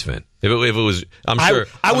Cowboys fan. If it was,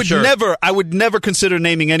 I would never consider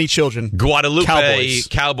naming any children Guadalupe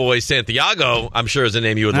Cowboys Santiago, I'm sure is a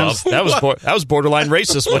name you would love. That was borderline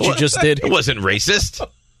racist, what you just did. It wasn't racist.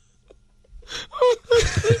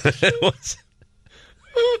 It was.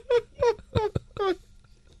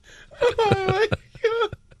 Oh my God.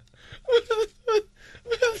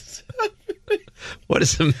 What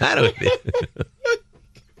is the matter with you?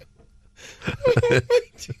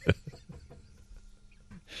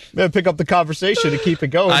 Maybe pick up the conversation to keep it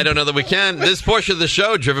going. I don't know that we can. This portion of the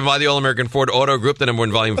show, driven by the All-American Ford Auto Group, the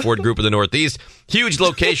 #1 volume Ford group of the Northeast. Huge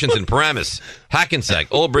locations in Paramus, Hackensack,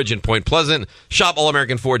 Old Bridge, and Point Pleasant. Shop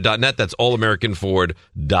allamericanford.net. That's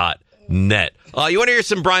allamericanford.net. You want to hear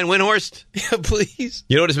some Brian Windhorst? Yeah, please.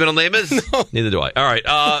 You know what his middle name is? No. Neither do I. All right.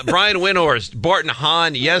 Brian Windhorst, Barton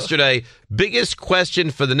Hahn yesterday. Biggest question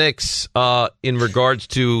for the Knicks in regards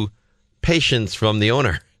to patience from the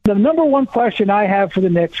owner. The number one question I have for the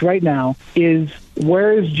Knicks right now is,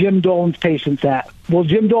 where is Jim Dolan's patience at? Will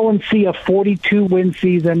Jim Dolan see a 42-win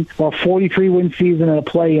season or 43-win season and a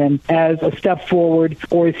play-in as a step forward,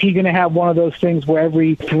 or is he going to have one of those things where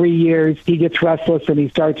every 3 years he gets restless and he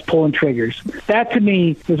starts pulling triggers? That, to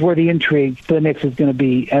me, is where the intrigue for the Knicks is going to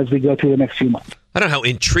be as we go through the next few months. I don't know how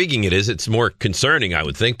intriguing it is. It's more concerning, I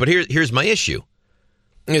would think. But here's my issue.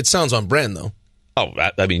 It sounds on brand, though. Oh,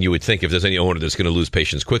 I mean, you would think if there's any owner that's going to lose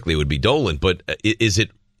patience quickly, it would be Dolan. But is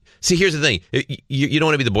it? See, here's the thing. You don't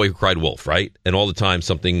want to be the boy who cried wolf, right? And all the time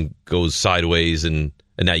something goes sideways and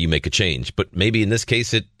now you make a change. But maybe in this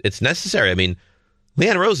case it's necessary. I mean,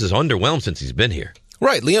 Leon Rose is underwhelmed since he's been here.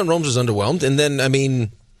 Right. Leon Rose is underwhelmed. And then, I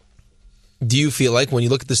mean, do you feel like when you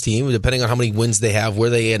look at this team, depending on how many wins they have, where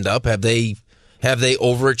they end up, have they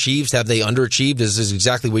overachieved? Have they underachieved? Is this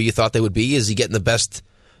exactly where you thought they would be? Is he getting the best?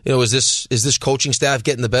 You know, is this coaching staff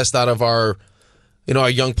getting the best out of our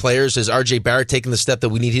young players? Is R.J. Barrett taking the step that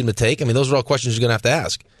we need him to take? I mean, those are all questions you're going to have to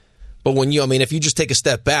ask. But if you just take a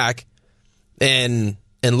step back and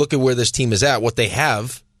look at where this team is at, what they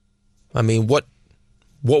have, I mean, what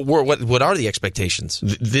are the expectations?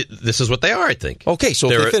 This is what they are, I think. Okay, so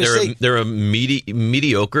they're a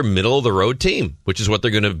mediocre, middle of the road team, which is what they're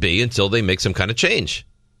going to be until they make some kind of change.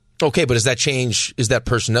 Okay, but is that change? Is that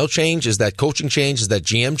personnel change? Is that coaching change? Is that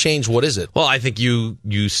GM change? What is it? Well, I think you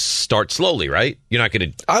start slowly, right? You're not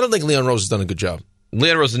going to. I don't think Leon Rose has done a good job.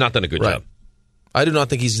 Leon Rose has not done a good job. I do not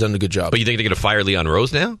think he's done a good job. But you think they're going to fire Leon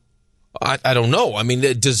Rose now? I don't know. I mean,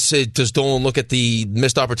 does Dolan look at the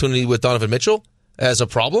missed opportunity with Donovan Mitchell as a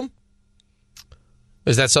problem?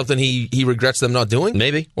 Is that something he regrets them not doing?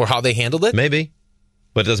 Maybe. Or how they handled it? Maybe.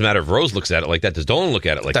 But it doesn't matter if Rose looks at it like that. Does Dolan look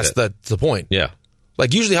at it like that? That's the point. Yeah.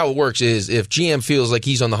 Like, usually how it works is if GM feels like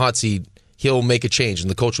he's on the hot seat, he'll make a change and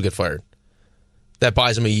the coach will get fired. That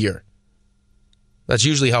buys him a year. That's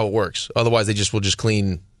usually how it works. Otherwise, they will just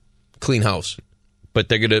clean house. But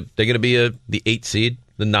they're gonna be the 8 seed,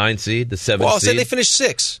 the 9 seed, the 7 seed. Well, I'll say they finished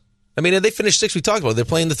 6. I mean, if they finished 6, we talked about it. They're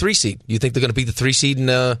playing the 3 seed. You think they're going to beat the 3 seed?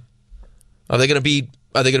 Are they going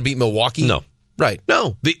to beat Milwaukee? No. Right.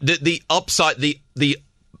 No. The upside, the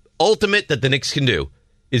ultimate that the Knicks can do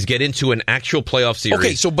is get into an actual playoff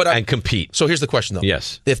series and compete. So here's the question, though.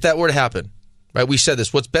 Yes. If that were to happen, right, we said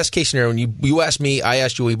this, what's best case scenario? And you asked me, I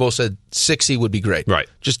asked you, we both said 6 seed would be great. Right.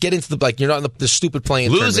 Just get into you're not in the stupid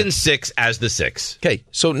playing Losing tournament. 6 as the 6. Okay,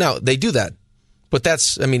 so now they do that. But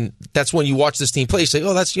that's when you watch this team play, you say,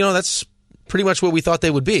 oh, that's pretty much where we thought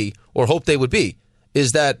they would be or hoped they would be.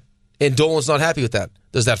 And Dolan's not happy with that.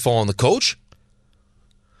 Does that fall on the coach?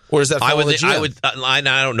 Or does that fall on the GM? I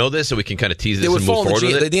don't know this, so we can kind of tease this and move forward with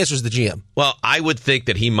it. The answer is the GM. Well, I would think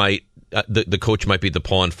that he might, the coach might be the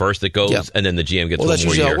pawn first that goes, and then the GM gets one more year. Well, that's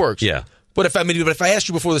usually how it works. Yeah. But if I asked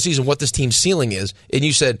you before the season what this team's ceiling is, and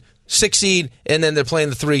you said 6 seed, and then they're playing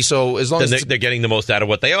the 3, so as long as they're getting the most out of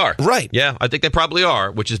what they are. Right. Yeah, I think they probably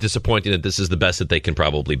are, which is disappointing that this is the best that they can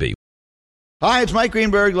probably be. Hi, it's Mike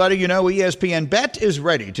Greenberg letting you know ESPN Bet is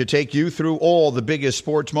ready to take you through all the biggest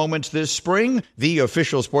sports moments this spring. The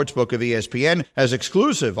official sportsbook of ESPN has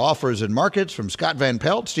exclusive offers and markets from Scott Van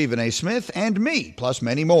Pelt, Stephen A. Smith, and me, plus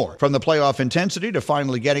many more. From the playoff intensity to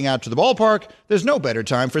finally getting out to the ballpark, there's no better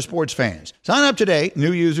time for sports fans. Sign up today.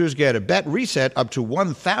 New users get a bet reset up to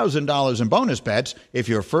 $1,000 in bonus bets if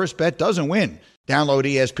your first bet doesn't win. Download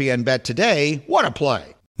ESPN Bet today. What a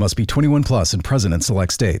play. Must be 21 plus and present in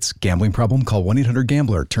select states. Gambling problem? Call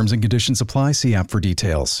 1-800-GAMBLER. Terms and conditions apply. See app for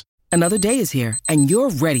details. Another day is here, and you're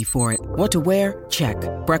ready for it. What to wear? Check.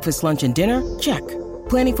 Breakfast, lunch, and dinner? Check.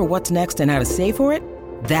 Planning for what's next and how to save for it?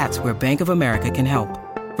 That's where Bank of America can help.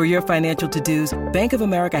 For your financial to-dos, Bank of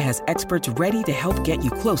America has experts ready to help get you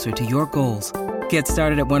closer to your goals. Get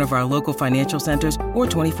started at one of our local financial centers or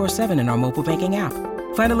 24/7 in our mobile banking app.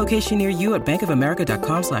 Find a location near you at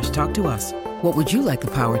bankofamerica.com/talktous. What would you like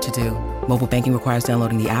the power to do? Mobile banking requires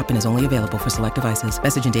downloading the app and is only available for select devices.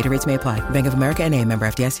 Message and data rates may apply. Bank of America NA, member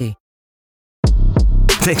FDIC.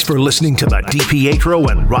 Thanks for listening to the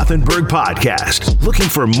DiPietro and Rothenberg podcast. Looking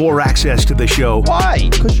for more access to the show? Why?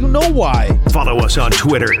 Because you know why. Follow us on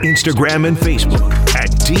Twitter, Instagram, and Facebook at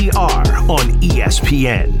DR on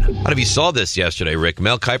ESPN. I don't know if you saw this yesterday, Rick.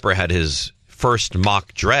 Mel Kiper had his first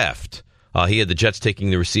mock draft. He had the Jets taking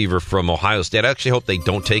the receiver from Ohio State. I actually hope they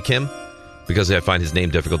don't take him because I find his name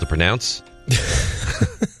difficult to pronounce.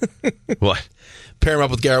 What? Pair him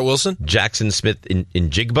up with Garrett Wilson? Jackson Smith in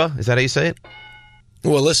Jigba? Is that how you say it?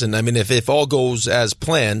 Well, listen, I mean, if all goes as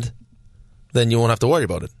planned, then you won't have to worry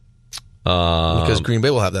about it. Because Green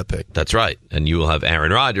Bay will have that pick. That's right. And you will have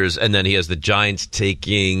Aaron Rodgers. And then he has the Giants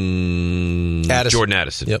taking Jordan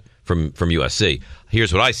Addison from USC.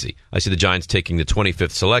 Here's what I see. I see the Giants taking the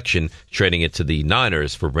 25th selection, trading it to the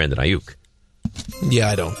Niners for Brandon Ayuk. Yeah,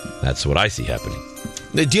 I don't. That's what I see happening.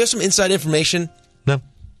 Do you have some inside information? No.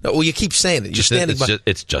 Well, you keep saying it. You're standing by.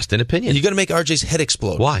 It's just an opinion. You're going to make RJ's head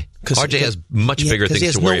explode. Why? Because RJ has much bigger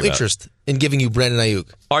things to worry about. Because he has no interest in giving you Brandon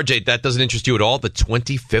Ayuk. RJ, that doesn't interest you at all? The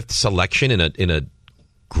 25th selection in a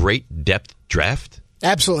great depth draft?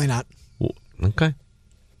 Absolutely not. Okay.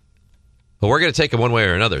 Well, we're going to take him one way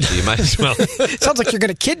or another, so you might as well. Sounds like you're going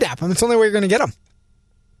to kidnap him. It's the only way you're going to get him.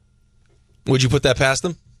 Would you put that past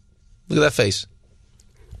him? Look at that face.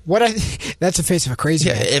 That's the face of a crazy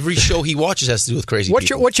man. Every show he watches has to do with crazy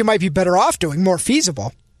people. What you might be better off doing, more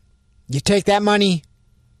feasible, you take that money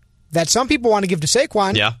that some people want to give to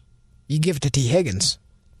Saquon, you give it to T. Higgins,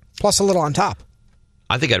 plus a little on top.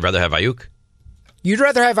 I think I'd rather have Ayuk. You'd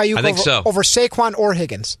rather have Ayuk over Saquon or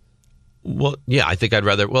Higgins? Well, yeah, I think I'd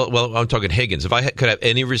rather... Well, I'm talking Higgins. If I could have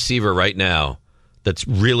any receiver right now that's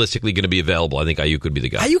realistically going to be available, I think Ayuk would be the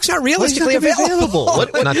guy. Ayuk's not realistically available.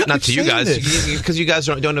 Not to you guys, because you guys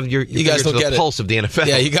don't have your guys don't get the pulse of the NFL.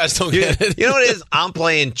 Yeah, you guys don't get it. You know what it is? I'm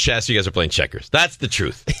playing chess. You guys are playing checkers. That's the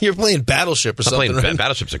truth. You're playing Battleship or something.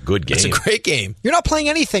 Battleship's a good game. It's a great game. You're not playing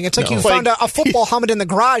anything. It's like you found a football helmet in the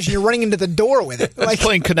garage and you're running into the door with it. Like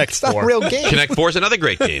playing Connect 4. It's not a real game. Connect 4 is another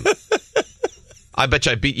great game. I bet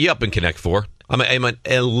you I beat you up in Connect 4. I'm an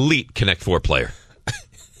elite Connect 4 player.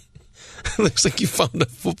 Looks like you found a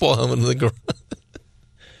football helmet in the garage.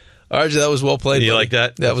 RJ, that was well played. You like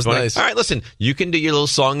that? That was nice. All right, listen. You can do your little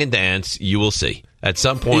song and dance. You will see. At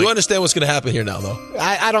some point. You understand what's going to happen here now, though?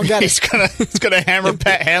 I don't get it. He's gonna hammer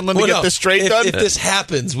Pat Hamlin to get this trade done? If this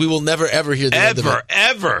happens, we will never, ever hear the end of it.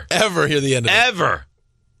 Ever hear the end of it. Ever.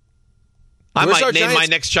 I might name my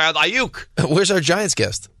next child Ayuk. Where's our Giants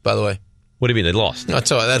guest, by the way? What do you mean they lost? I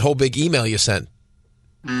saw that whole big email you sent.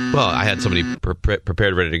 Well, I had somebody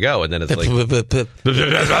prepared, ready to go, and then it's like,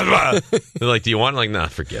 they're like, do you want? I'm like, nah,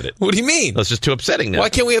 forget it. What do you mean? That's just too upsetting now. Why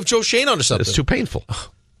can't we have Joe Shane on or something? It's too painful.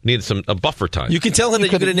 Need a buffer time. You can tell him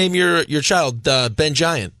that you're going to name your child Ben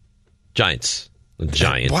Giant. Giants.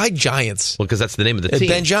 Giants. Why Giants? Well, because that's the name of the team.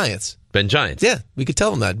 Ben Giants. Ben Giants. Yeah, we could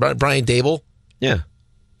tell him that. Brian Dable. Yeah.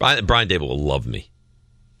 Brian Dable will love me.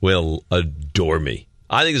 Will adore me.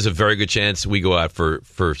 I think there's a very good chance we go out for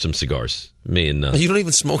some cigars. Me and you don't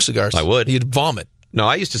even smoke cigars. I would. You'd vomit. No,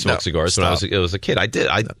 I used to smoke cigars when I was a kid. I did.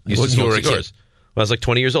 I used to smoke cigars when I was like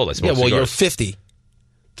 20 years old. I smoked cigars. You're 50.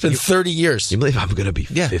 It's been 30 years. You believe I'm going to be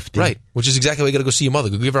 50? Right. Which is exactly why you got to go see your mother.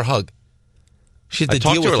 Go give her a hug. She had to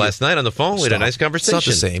talked deal to her with last night on the phone. We had a nice conversation. It's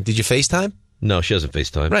not the same. Did you FaceTime? No, she doesn't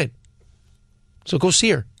FaceTime. Right. So go see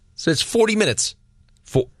her. So it's 40 minutes.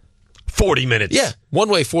 40 minutes? Yeah. One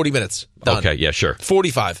way, 40 minutes. Done. Okay, yeah, sure.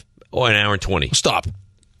 45. Oh, an hour and 20. Stop.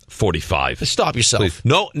 45. Stop yourself. Please.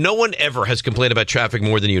 No one ever has complained about traffic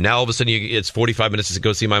more than you. Now all of a sudden it's 45 minutes to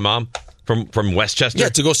go see my mom from Westchester. Yeah,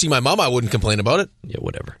 to go see my mom, I wouldn't complain about it. Yeah,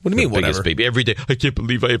 whatever. What do you mean, whatever? Biggest baby. Every day, I can't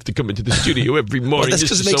believe I have to come into the studio every morning. Well, that's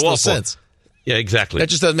because it makes no sense. Yeah, exactly. That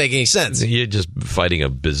just doesn't make any sense. You're just fighting a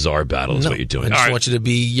bizarre battle is what you're doing. I just want you to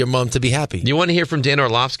be your mom to be happy. You want to hear from Dan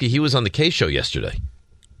Orlovsky? He was on the K Show yesterday.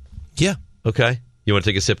 Yeah. Okay. You want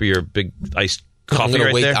to take a sip of your big iced coffee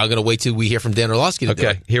I'm there? going to wait till we hear from Dan Orlovsky to do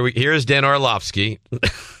it. Here's Dan Orlovsky.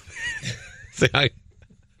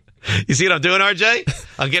 You see what I'm doing, RJ?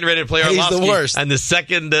 I'm getting ready to play Orlovsky. He's the worst. And the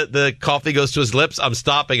second the coffee goes to his lips, I'm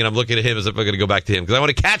stopping and I'm looking at him as if I'm going to go back to him because I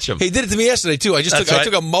want to catch him. He did it to me yesterday, too. I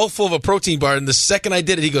took a mouthful of a protein bar, and the second I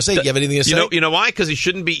did it, he goes, hey, you have anything to say? You know why? Because he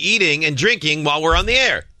shouldn't be eating and drinking while we're on the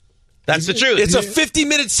air. That's the truth. It's a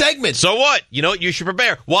 50-minute segment. So what? You know what? You should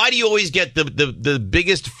prepare. Why do you always get the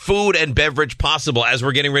biggest food and beverage possible as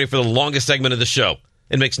we're getting ready for the longest segment of the show?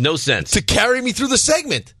 It makes no sense. To carry me through the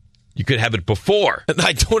segment. You could have it before. And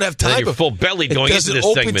I don't have time. And you're full bellied going into this segment. It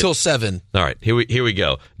doesn't open until 7. All right, here we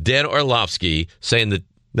go. Dan Orlovsky saying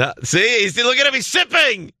that. See, look at him. He's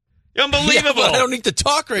sipping. Unbelievable. Yeah, but I don't need to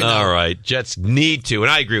talk right now. All right, Jets need to, and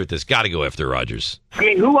I agree with this. Got to go after Rodgers. I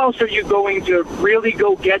mean, who else are you going to really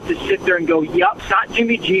go get to sit there and go, yup, it's not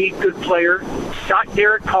Jimmy G, good player. It's not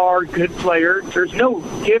Derek Carr, good player. There's no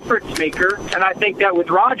difference maker. And I think that with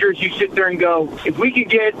Rodgers, you sit there and go, if we can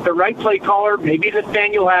get the right play caller, maybe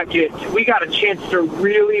Nathaniel Hackett, we got a chance to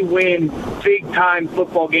really win big-time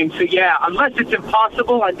football games. So, yeah, unless it's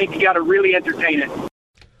impossible, I think you got to really entertain it.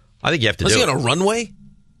 I think you have to do it. Was he on a runway?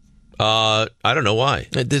 I don't know why.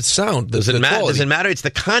 The sound. Doesn't matter. It's the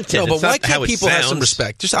content. No, but why can't people have some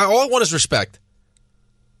respect? Just all I want is respect.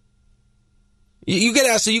 You get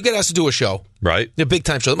asked to do a show, right? A big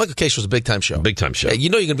time show. The Michael K Show is a big time show. Big time show. Yeah, you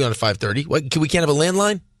know you're going to be on at 5:30. We can't have a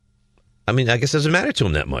landline. I mean, I guess it doesn't matter to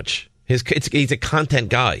him that much. He's a content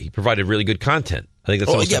guy. He provided really good content. I think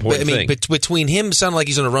that's the most important thing. Between him sounding like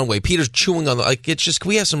he's on a runway, Peter's chewing on it's just, can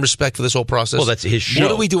we have some respect for this whole process? Well, that's his show.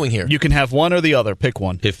 What are we doing here? You can have one or the other. Pick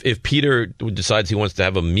one. If Peter decides he wants to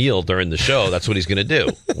have a meal during the show, that's what he's going to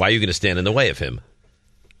do. Why are you going to stand in the way of him?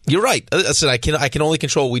 You're right. I said I can only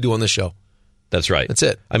control what we do on this show. That's right. That's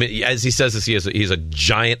it. I mean, as he says this, he's a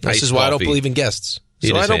giant. This is why I don't believe in guests.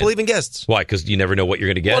 So I don't believe in guests. Why? Because you never know what you're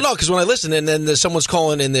going to get? Well, no, because when I listen and then someone's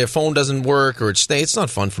calling and their phone doesn't work or it's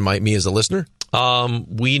not fun for me as a listener.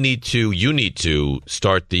 You need to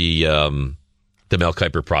start the Mel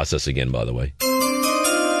Kiper process again, by the way.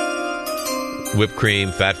 Whipped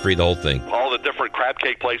cream, fat-free, the whole thing. All the different crab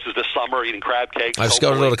cake places this summer, eating crab cake. I've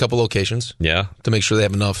scouted out a couple locations. Yeah. To make sure they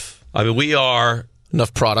have enough. I mean, we are...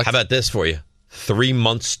 Enough product. How about this for you? 3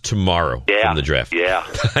 months tomorrow from the draft. Yeah.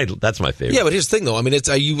 That's my favorite. Yeah, but here's the thing, though. I mean, it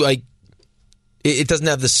doesn't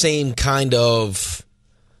have the same kind of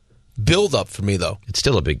build-up for me, though. It's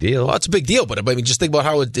still a big deal. Well, it's a big deal, but I mean, just think about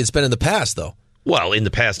how it's been in the past, though. Well, in the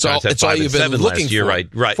past, it's all you've been looking for. Right.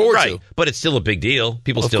 To. But it's still a big deal.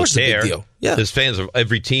 People still care. It's a big deal. Yeah. There's fans of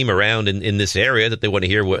every team around in this area that they want to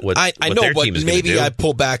hear what their team is going to do. I know, but maybe I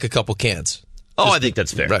pull back a couple cans. I think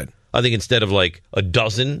that's fair. Right. I think instead of like a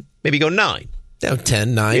dozen, maybe go 9.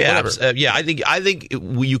 10, 9, whatever. Yeah, I think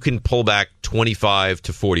you can pull back 25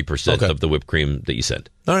 to 40% of the whipped cream that you send.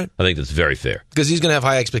 All right. I think that's very fair. Because he's going to have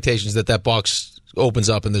high expectations that box opens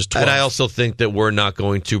up and there's 12. And I also think that we're not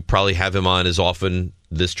going to probably have him on as often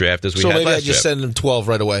this draft as we had last draft. So maybe I just send him 12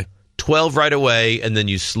 right away. 12 right away, and then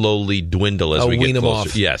you slowly dwindle as we get closer. Him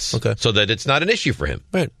off. Yes. Okay. So that it's not an issue for him.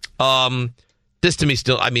 Right. This to me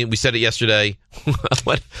still, I mean, we said it yesterday.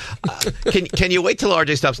 Can you wait till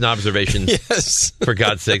RJ stops an observation? Yes. For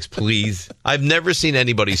God's sakes, please. I've never seen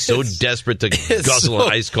anybody so desperate to guzzle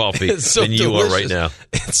an iced coffee than you are right now.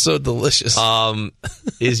 It's so delicious.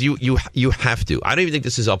 Is you have to. I don't even think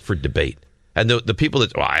this is up for debate. And the people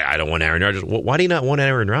that, I don't want Aaron Rodgers. Well, why do you not want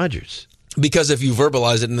Aaron Rodgers? Because if you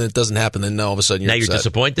verbalize it and it doesn't happen, then all of a sudden you're upset.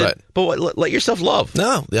 Disappointed? Right. But let yourself love.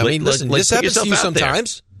 No. I mean, listen, this happens to you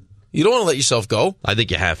sometimes. You don't want to let yourself go. I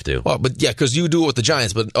think you have to. Well, but yeah, because you do it with the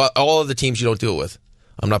Giants, but all other teams you don't do it with.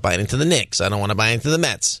 I'm not buying into the Knicks. I don't want to buy into the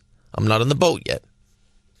Mets. I'm not on the boat yet.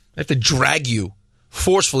 I have to drag you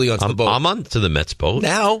forcefully onto the boat. I'm onto the Mets boat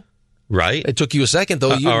now. Right. It took you a second,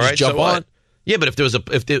 though. You just jump on. Yeah, but if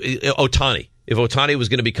Ohtani was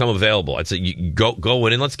going to become available, I'd say you go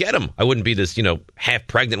in and let's get him. I wouldn't be this, half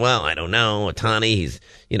pregnant. Well, I don't know. Ohtani, he's,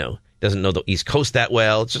 doesn't know the East Coast that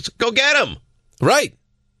well. It's just go get him. Right.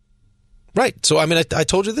 Right. So, I mean, I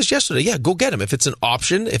told you this yesterday. Yeah, go get him. If it's an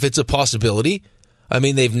option, if it's a possibility. I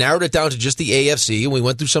mean, they've narrowed it down to just the AFC, and we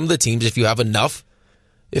went through some of the teams. If you have enough,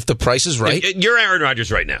 if the price is right. You're Aaron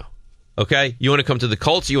Rodgers right now, okay? You want to come to the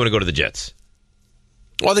Colts or you want to go to the Jets?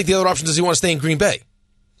 Well, I think the other option is he want to stay in Green Bay.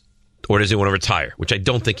 Or does he want to retire, which I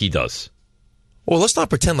don't think he does. Well, let's not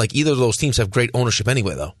pretend like either of those teams have great ownership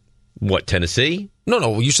anyway, though. What, Tennessee?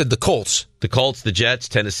 No, you said the Colts. The Colts, the Jets,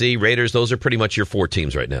 Tennessee, Raiders, those are pretty much your 4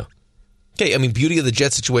 teams right now. Okay, I mean, beauty of the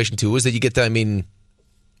Jets situation, too, is that you get the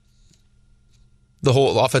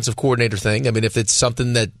whole offensive coordinator thing. I mean, if it's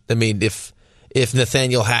something that, if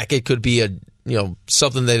Nathaniel Hackett could be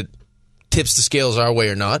something that tips the scales our way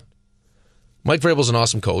or not. Mike Vrabel's an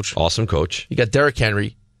awesome coach. Awesome coach. You got Derrick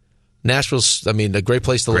Henry. Nashville's, a great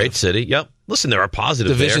place to live. Great city. Yep. Listen, there are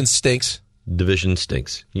positives Division there. stinks. Division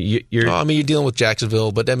stinks. You're dealing with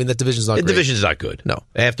Jacksonville, but that division's not great. The division's not good. No.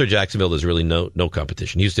 After Jacksonville, there's really no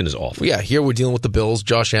competition. Houston is awful. Yeah, here we're dealing with the Bills,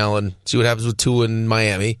 Josh Allen. See what happens with Tua in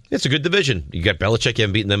Miami. It's a good division. You got Belichick. You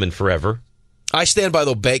haven't beaten them in forever. I stand by,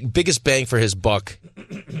 though, biggest bang for his buck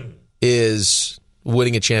is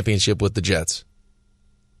winning a championship with the Jets.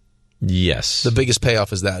 Yes. The biggest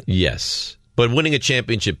payoff is that. Yes. But winning a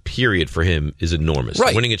championship, period, for him is enormous.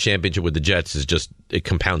 Right. Winning a championship with the Jets is just, it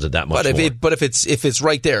compounds it that much more. But if it's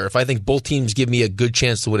right there, if I think both teams give me a good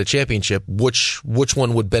chance to win a championship, which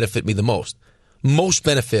one would benefit me the most? Most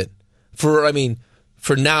benefit for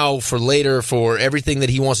now, for later, for everything that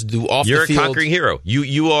he wants to do off the field. You're a conquering hero.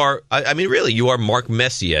 You are, really, you are Mark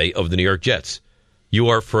Messier of the New York Jets. You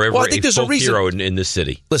are forever a folk hero in this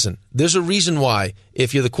city. Listen, there's a reason why,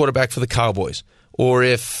 if you're the quarterback for the Cowboys, or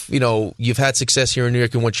if you've had success here in New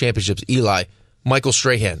York and won championships, Michael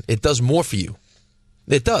Strahan, it does more for you.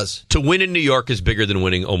 It does. To win in New York is bigger than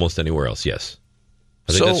winning almost anywhere else, yes.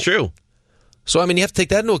 I think that's true. So, you have to take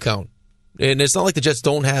that into account. And it's not like the Jets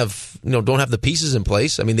don't have the pieces in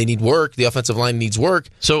place. they need work. The offensive line needs work.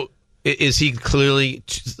 So, is he clearly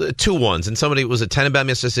 2-1s? And somebody was at Tenenbaum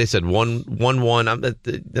yesterday said 1-1.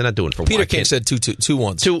 They're not doing for Peter King said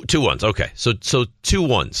 2-1s. 2-1s. Okay, so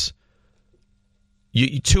 2-1s.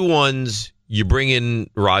 You 2-1s. You bring in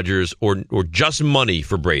Rodgers or just money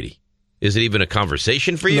for Brady. Is it even a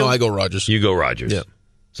conversation for you? No, I go Rodgers. You go Rodgers. Yeah.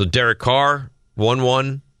 So Derek Carr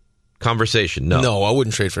 1-1 conversation. No, I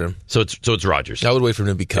wouldn't trade for him. So it's Rodgers. I would wait for him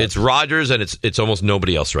to be cut. It's Rodgers and it's almost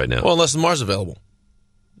nobody else right now. Well, unless Lamar's available.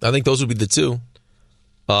 I think those would be the two.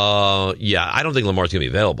 Yeah, I don't think Lamar's going to be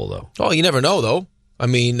available, though. Oh, you never know, though.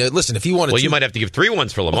 Listen, if he wanted... Well, you might have to give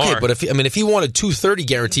 3-1s for Lamar. Okay, but if he wanted $230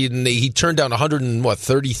 guaranteed and he turned down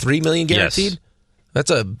 $133 million guaranteed, that's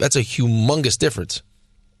a humongous difference.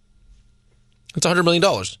 That's $100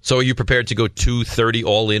 million. So are you prepared to go $230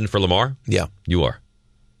 all in for Lamar? Yeah. You are.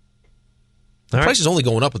 The price is only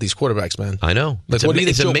going up with these quarterbacks, man. I know. It's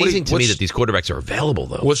amazing to me that these quarterbacks are available,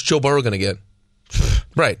 though. What's Joe Burrow going to get?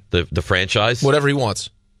 Right. The franchise? Whatever he wants.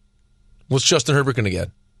 What's Justin Herbert going to get?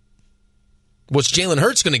 What's Jalen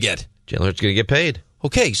Hurts going to get? Jalen Hurts going to get paid.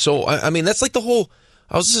 Okay, so that's like the whole.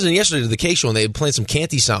 I was listening yesterday to the K Show and they had playing some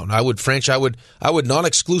Canty sound. I would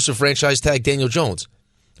non-exclusive franchise tag Daniel Jones.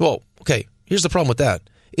 Well, okay. Here's the problem with that: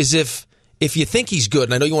 is if you think he's good,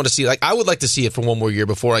 and I know you want to see it, I would like to see it for one more year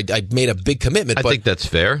before I made a big commitment. I think that's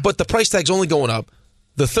fair. But the price tag's only going up.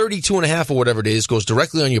 The 32.5 or whatever it is goes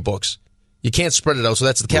directly on your books. You can't spread it out, so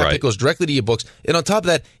that's the cap. Right. It goes directly to your books. And on top of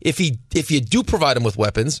that, if you do provide him with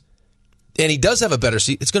weapons, and he does have a better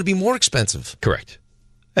seat, it's going to be more expensive. Correct.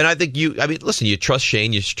 And I think listen, you trust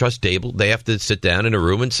Shane, you trust Dable. They have to sit down in a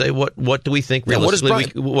room and say, what do we think realistically?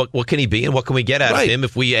 What can he be, and what can we get out of him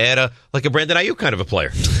if we add a Brandon Ayuk kind of a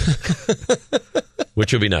player,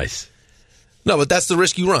 which would be nice. No, but that's the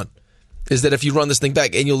risk you run. Is that if you run this thing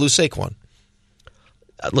back and you'll lose Saquon.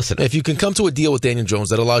 Listen, if you can come to a deal with Daniel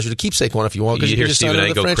Jones that allows you to keep Saquon if you want, because you you hear just Stephen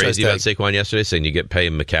A. go crazy tag. about Saquon yesterday, saying you get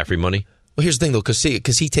paying McCaffrey money. Well, here's the thing though, because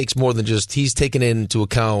he takes more than just he's taken into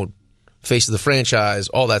account face of the franchise,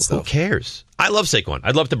 all that stuff. Who cares? I love Saquon.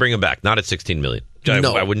 I'd love to bring him back, not at $16 million.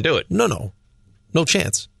 I wouldn't do it. No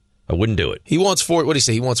chance. I wouldn't do it. He wants what do you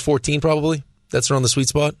say? He wants 14 probably. That's around the sweet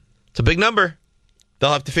spot. It's a big number.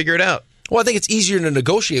 They'll have to figure it out. Well, I think it's easier to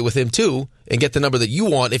negotiate with him too and get the number that you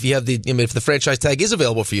want if you have if the franchise tag is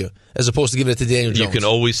available for you, as opposed to giving it to Daniel Jones. You can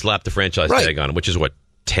always slap the franchise tag on him, which is what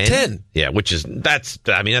 10. 10. Yeah,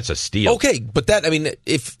 that's a steal. Okay, but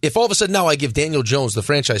if all of a sudden now I give Daniel Jones the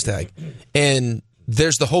franchise tag, and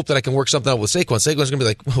there's the hope that I can work something out with Saquon's going to be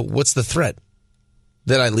like, well, what's the threat?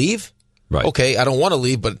 That I leave? Right. Okay, I don't want to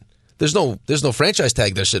leave, but there's no franchise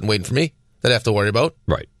tag there sitting waiting for me that I have to worry about.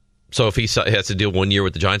 Right. So if he has to deal 1 year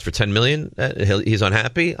with the Giants for $10 million, he's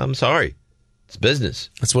unhappy. I'm sorry, it's business.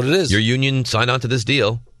 That's what it is. Your union signed on to this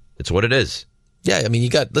deal. It's what it is. Yeah, you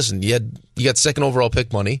got second overall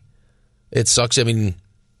pick money. It sucks. The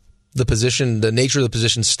nature of the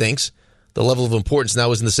position stinks. The level of importance now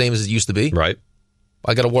isn't the same as it used to be. Right.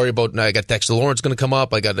 I got to worry about. I got Dexter Lawrence going to come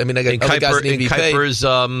up. I got other guys that need to be paid. Kuiper's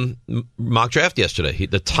mock draft yesterday,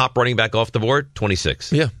 the top running back off the board,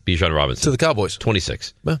 26. Yeah, Bijan Robinson to the Cowboys,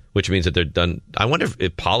 26. Yeah. Which means that they're done. I wonder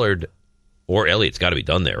if Pollard or Elliott's got to be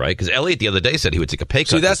done there, right? Because Elliott the other day said he would take a pay cut.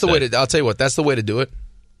 See, that's the way to. I'll tell you what. That's the way to do it.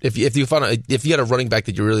 If you had a running back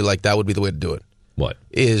that you really like, that would be the way to do it. What?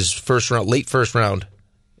 Is late first round,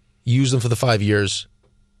 use them for the 5 years,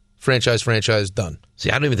 franchise, done. See,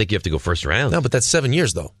 I don't even think you have to go first round. No, but that's 7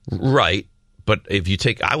 years, though. Right. But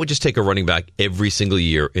I would just take a running back every single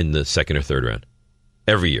year in the second or third round.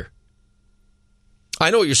 Every year. I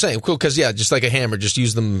know what you're saying. Cool, because, just like a hammer, just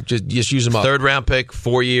use them up. Third round pick,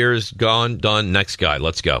 4 years, gone, done, next guy,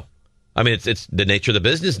 let's go. I mean, it's the nature of the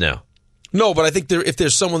business now. No, but I think if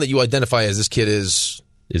there's someone that you identify as this kid is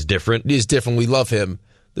different, we love him,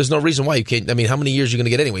 there's no reason why you can't. I mean, how many years are you going to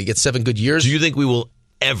get anyway? You get 7 good years? Do you think we will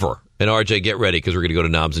ever, and RJ, get ready because we're going to go to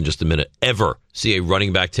Knobs in just a minute, ever see a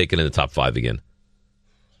running back taken in the top 5 again?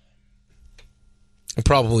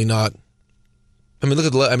 Probably not. I mean, look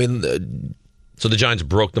at so the Giants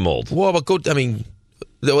broke the mold. Well, but they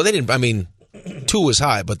didn't. I mean, 2 was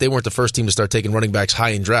high, but they weren't the first team to start taking running backs high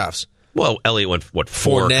in drafts. Well, Elliott went, 4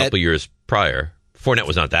 Fournette, a couple years prior. Fournette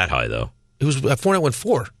was not that high, though. It was Fournette went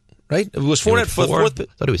 4, right? It was Fournette 4? I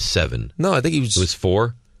thought it was 7. No, I think it was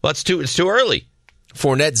 4. Well, it's too early.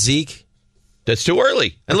 Fournette, Zeke. That's too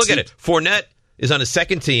early. And look at it. Fournette is on his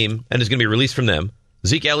second team and is going to be released from them.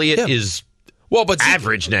 Zeke Elliott is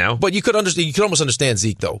average now. But you could almost understand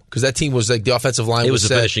Zeke, though, because that team was like the offensive line. It was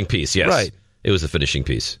the finishing piece, yes. Right. It was the finishing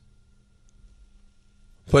piece.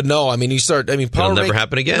 But no, I mean, it'll never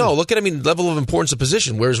happen again. No, look at, level of importance of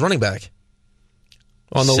position. Where's running back?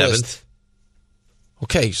 On the 7th. list.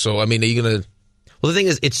 Okay, so, are you going to... Well, the thing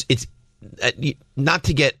is, it's not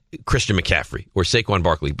to get Christian McCaffrey or Saquon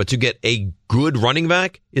Barkley, but to get a good running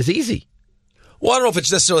back is easy. Well, I don't know if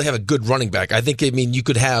it's necessarily have a good running back. I think, you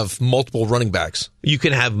could have multiple running backs. You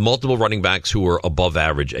can have multiple running backs who are above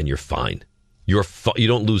average, and you're fine. You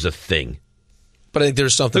don't lose a thing. But I think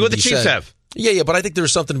there's something Look to what be the Chiefs said. have. Yeah, but I think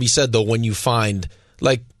there's something to be said, though, when you find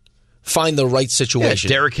the right situation.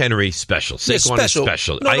 Yeah, Derrick Henry, special. Saquon is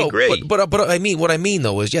special. No, I agree. But what I mean,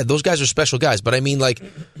 though, is, those guys are special guys. But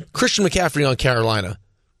Christian McCaffrey on Carolina,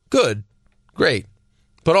 good, great.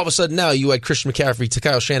 But all of a sudden now you had Christian McCaffrey to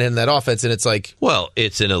Kyle Shanahan in that offense, and it's like... Well,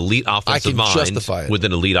 it's an elite offensive mind justify it. with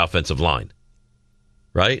an elite offensive line.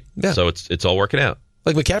 Right? Yeah. So it's all working out.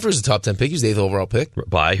 Like McCaffrey was a top 10 pick. He was the 8th overall pick.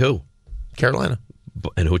 By who? Carolina.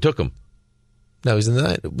 And who took him? No, he's in the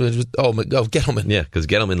 9th. Oh, Gettleman. Yeah, because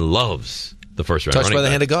Gettleman loves the first round. Touched by the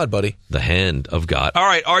hand of God, buddy. The hand of God. All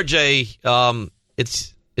right, RJ,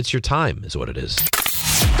 it's your time is what it is.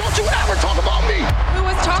 Don't you ever talk about me. Who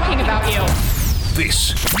was talking about you?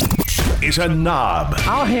 This is a knob.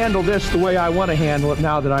 I'll handle this the way I want to handle it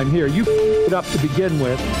now that I'm here. You it up to begin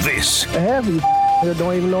with. This half of you here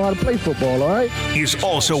don't even know how to play football, all right? is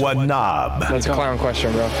also a knob. That's a clown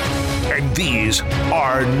question, bro. And these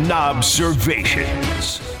are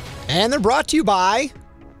Knobservations. And they're brought to you by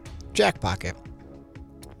Jackpocket.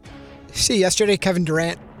 See, yesterday Kevin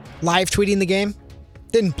Durant live tweeting the game.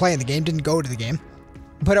 Didn't play in the game, didn't go to the game.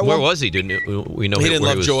 But where was he? Didn't we know? He didn't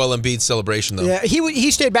love Joel Embiid's celebration, though. Yeah,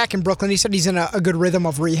 he stayed back in Brooklyn. He said he's in a good rhythm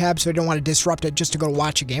of rehab, so he don't want to disrupt it just to go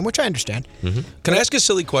watch a game, which I understand. Mm-hmm. Can I ask a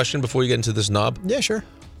silly question before you get into this knob? Yeah, sure.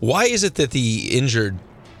 Why is it that the injured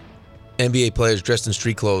NBA players dressed in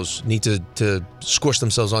street clothes need to squish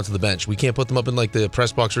themselves onto the bench? We can't put them up in the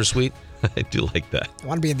press box or suite? I do like that. I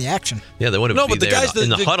want to be in the action. Yeah, they want to be there in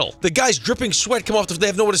the huddle. The guys dripping sweat come off. They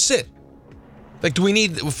have nowhere to sit. Do we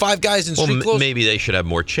need 5 guys in street clothes? Maybe they should have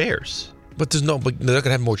more chairs. But they're not going to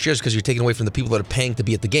have more chairs because you're taking away from the people that are paying to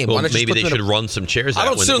be at the game. Well, maybe they should run some chairs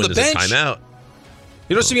out when there's a timeout.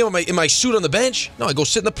 You don't see me in my suit on the bench? No, I go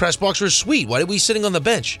sit in the press box or a suite. Why are we sitting on the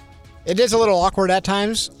bench? It is a little awkward at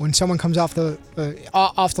times when someone comes off the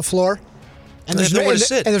floor and there's nowhere to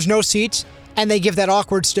sit. And there's no seats. And they give that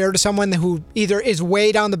awkward stare to someone who either is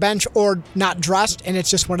way down the bench or not dressed, and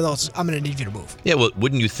it's just one of those, I'm going to need you to move. Yeah, well,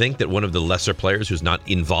 wouldn't you think that one of the lesser players who's not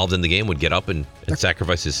involved in the game would get up and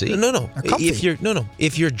sacrifice his seat? No.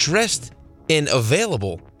 If you're dressed and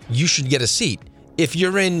available, you should get a seat. If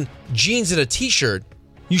you're in jeans and a T-shirt,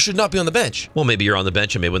 you should not be on the bench. Well, maybe you're on the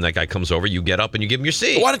bench, and maybe when that guy comes over, you get up and you give him your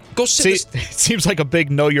seat. Why don't go sit? See, it seems like a big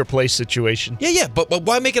know your place situation. Yeah, but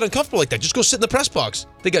why make it uncomfortable like that? Just go sit in the press box.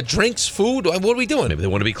 They got drinks, food. What are we doing? Maybe they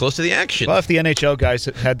want to be close to the action. Well, if the NHL guys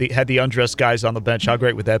had the undressed guys on the bench, how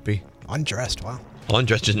great would that be? Undressed, wow.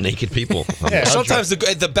 Undressed, just naked people. Yeah, sometimes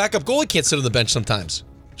the backup goalie can't sit on the bench sometimes,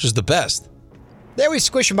 which is the best. They always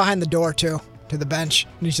squish him behind the door, too, to the bench.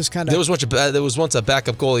 And he's just kind of... There was once a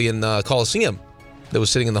backup goalie in Coliseum that was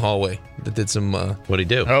sitting in the hallway that did some... What'd he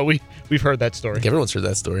do? Oh, we've heard that story. Everyone's heard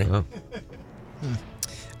that story. Oh.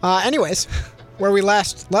 Anyways, where we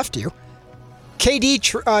last left you, KD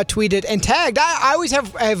tweeted and tagged. I always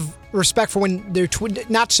have respect for when they're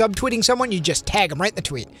not subtweeting someone. You just tag them right in the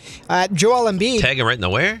tweet. Joel Embiid. Tag him right in the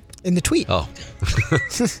where? In the tweet. Oh.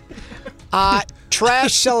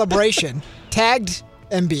 Trash celebration. Tagged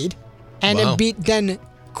Embiid. And Wow. Embiid then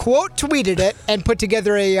quote tweeted it and put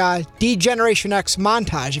together a D-Generation X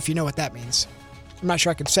montage, if you know what that means. I'm not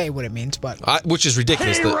sure I can say what it means, but... which is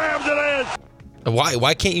ridiculous.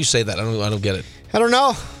 Why can't you say that? I don't get it. I don't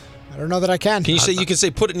know. I don't know that I can. Can you say, you can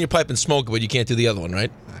say put it in your pipe and smoke it, but you can't do the other one, right?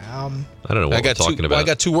 I don't know what we're talking about. I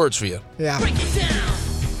got 2 words for you. Yeah.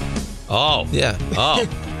 Oh. Yeah. Oh.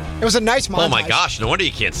 It was a nice montage. Oh, my gosh. No wonder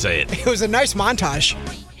you can't say it. It was a nice montage.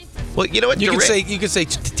 Well, you know what? You can say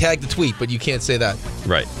tag the tweet, but you can't say that.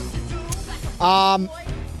 Right. I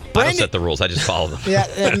don't set the rules. I just follow them.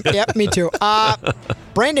 Yeah, me too.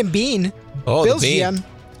 Brandon Beane, Bills GM,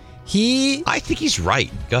 I think he's right.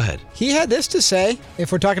 Go ahead. He had this to say,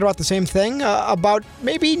 if we're talking about the same thing, about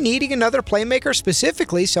maybe needing another playmaker,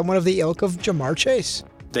 specifically someone of the ilk of Jamar Chase.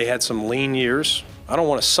 They had some lean years. I don't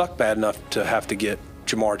want to suck bad enough to have to get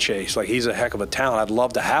Jamar Chase. Like, he's a heck of a talent. I'd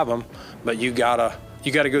love to have him, but you gotta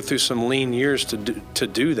go through some lean years to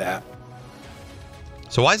do that.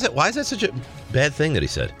 So why is that such a bad thing that he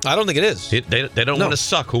said? I don't think it is. They don't want to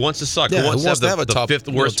suck. Who wants to suck? Yeah, who wants to have a the top,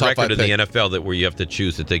 5th worst top record in 5 the pick? NFL where you have to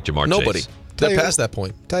choose to take Jamar Nobody. Chase? They're past that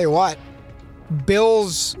point. Tell you what,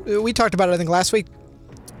 Bills, we talked about it I think last week,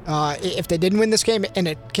 if they didn't win this game, and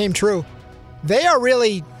it came true, they are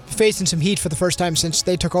really facing some heat for the first time since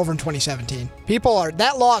they took over in 2017.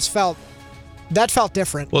 That loss felt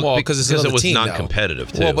different. Well, because it was team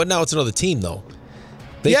non-competitive now. too. Well, but now it's another team though.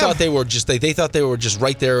 They thought they were just they thought they were just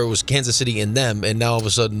right there. It was Kansas City and them, and now all of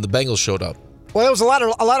a sudden the Bengals showed up. Well, there was a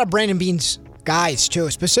lot of Brandon Beane's guys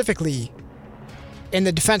too, specifically in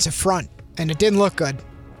the defensive front, and it didn't look good.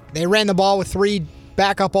 They ran the ball with 3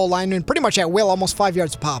 backup O-linemen pretty much at will, almost 5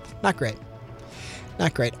 yards a pop. Not great.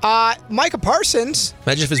 Micah Parsons.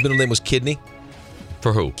 Imagine if his middle name was Kidney.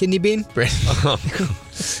 For who? Kidney Bean.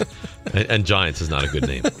 and Giants is not a good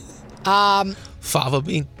name. Fava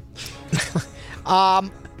Bean.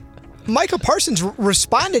 Micah Parsons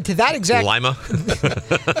responded to that exact Lima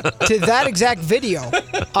to that exact video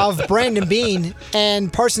of Brandon Beane,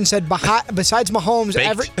 and Parsons said, besides Mahomes,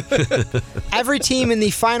 every team in the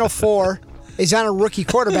Final Four is on a rookie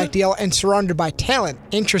quarterback deal and surrounded by talent.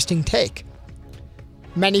 Interesting take.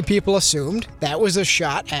 Many people assumed that was a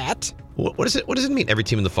shot at. What does it mean? Every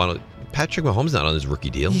team in the final. Patrick Mahomes not on his rookie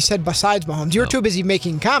deal. He said besides Mahomes. You were too busy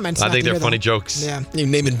making comments. I not think to they're hear funny them. jokes. Yeah. You're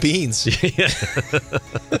naming beans.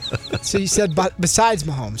 So you said besides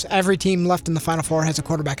Mahomes, every team left in the Final Four has a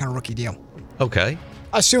quarterback on a rookie deal. Okay.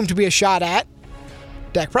 Assumed to be a shot at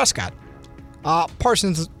Dak Prescott.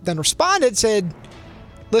 Parsons then responded, said,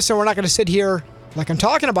 listen, we're not going to sit here like I'm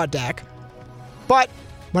talking about Dak, but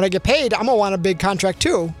when I get paid, I'm going to want a big contract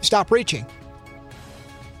too. Stop reaching.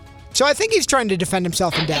 So I think he's trying to defend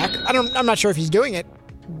himself in Dak. I'm not sure if he's doing it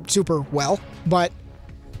super well, but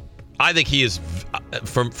I think he is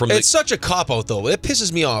from It's such a cop-out, though. It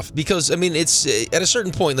pisses me off because, I mean, it's at a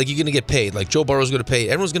certain point, like, you're going to get paid. Like, Joe Burrow's going to pay.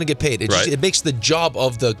 Everyone's going to get paid. It makes the job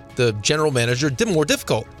of the general manager more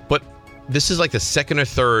difficult. But this is like the second or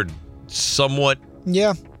third somewhat...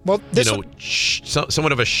 Yeah. Well, this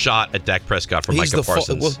somewhat of a shot at Dak Prescott from Micah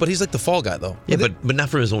Parsons. But he's like the fall guy, though. Yeah, but not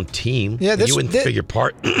from his own team. Yeah, you wouldn't figure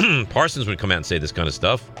Parsons would come out and say this kind of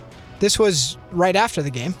stuff. This was right after the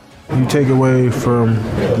game. You take away from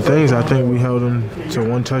the things, I think we held them to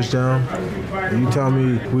 1 touchdown. You tell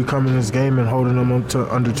me we come in this game and holding them up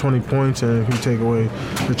to under 20 points, and if you take away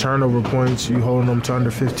the turnover points, you holding them to under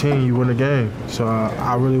 15, you win the game. So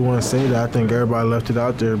I really want to say that. I think everybody left it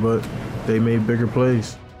out there, but they made bigger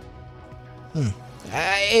plays.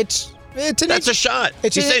 That's a shot.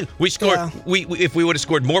 He's saying we scored. Yeah. We if we would have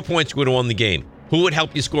scored more points, we would have won the game. Who would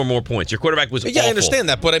help you score more points? Your quarterback was awful. I understand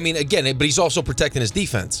that, but I mean, again, but he's also protecting his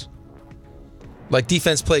defense. Like, we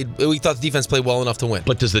thought the defense played well enough to win.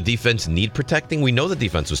 But does the defense need protecting? We know the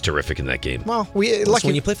defense was terrific in that game. Well,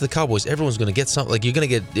 when you play for the Cowboys, everyone's going to get something. Like,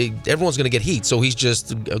 everyone's going to get heat. So he's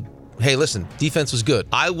just, hey, listen, defense was good.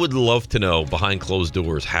 I would love to know behind closed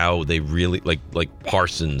doors how they really like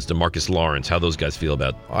Parsons, DeMarcus Lawrence, how those guys feel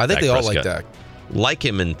about. I think Dak they all Prescott. like Dak. Like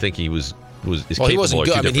him and think he is Well, capable. he wasn't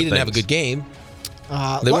good. I mean, he didn't have a things. good game.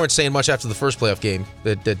 They weren't saying much after the first playoff game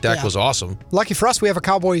that Dak was awesome. Lucky for us, we have a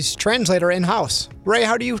Cowboys translator in-house. Ray,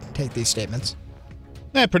 how do you take these statements?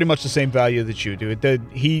 Pretty much the same value that you do.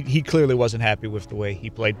 He clearly wasn't happy with the way he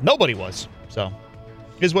played. Nobody was. So,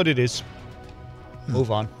 is what it is. Move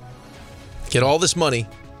on. Get all this money.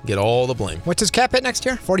 Get all the blame. What's his cap hit next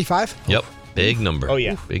year? 45? Yep. Big number. Oh,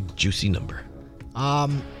 yeah. Big, juicy number.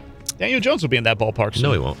 Daniel Jones will be in that ballpark soon.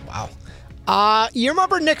 No, he won't. Wow. You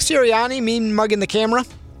remember Nick Sirianni mean mugging the camera?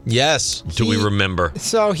 Yes. Do we remember?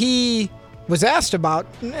 So he was asked about,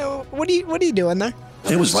 what are you doing there?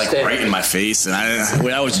 It was like right in my face, and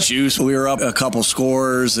I was juiced. We were up a couple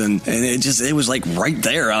scores, and it was like right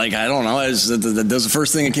there. Like, I don't know. That was the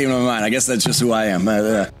first thing that came to my mind. I guess that's just who I am.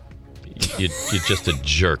 You're just a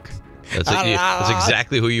jerk. That's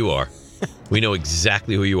exactly who you are. We know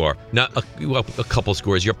exactly who you are. Not a couple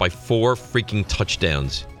scores. You're up by 4 freaking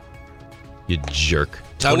touchdowns. You jerk.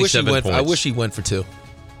 27 points. I wish he went for 2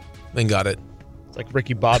 and got it. It's like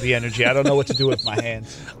Ricky Bobby energy. I don't know what to do with my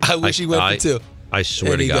hands. I wish he went for 2. I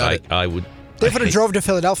swear to God, I would. They would have drove to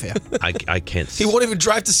Philadelphia. I can't. He won't even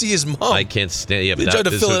drive to see his mom. I can't stand. Yeah, He but drive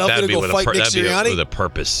to Philadelphia to go fight Nick Sirianni? with a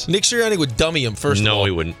purpose. Nick Sirianni would dummy him first of all. No,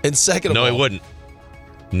 he wouldn't. And second of all. No, he wouldn't.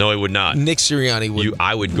 No, he would not. Nick Sirianni would.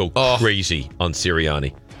 I would go crazy on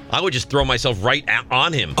Sirianni. I would just throw myself right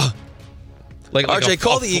on him. Like RJ,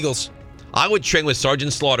 call the Eagles. I would train with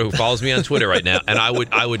Sergeant Slaughter, who follows me on Twitter right now, and I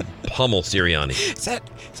would pummel Sirianni. Is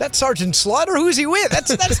that Sergeant Slaughter? Who's he with?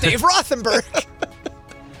 That's Dave Rothenberg.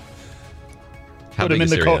 Put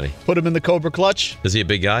him in the Cobra Clutch. Is he a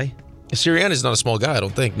big guy? Sirianni's not a small guy, I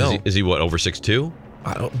don't think. No. Is he what, over 6'2"?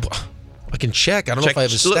 I can check. I don't know if I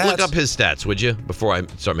have his stats. Look up his stats, would you? Before I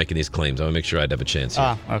start making these claims. I want to make sure I'd have a chance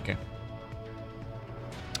here. Okay.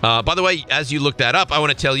 By the way, as you look that up, I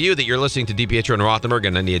want to tell you that you're listening to DiPietro and Rothenberg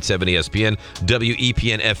on 98.7 ESPN,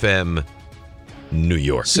 WEPN FM, New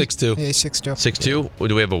York. 6'2". Yeah, 6'2". 6'2"?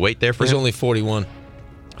 Do we have a weight there for He's him? only 41.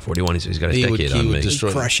 41. He's got a decade on he me. Would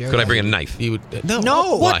destroy crush you. Could I bring a knife? He would.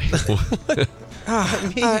 No. Why?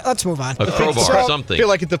 Let's move on. A crowbar or something. I feel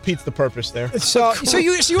like it defeats the purpose there. So you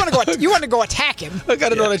want to go attack him? I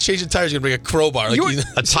gotta know how to change the tires. You're gonna bring a crowbar.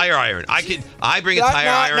 A tire iron. I bring a tire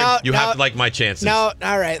iron. You have to like my chances. No,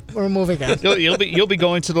 all right, we're moving on. You'll be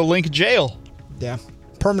going to the Link jail. Yeah,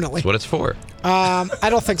 permanently. That's what it's for. I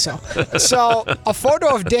don't think so. So a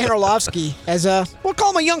photo of Dan Orlovsky as we'll call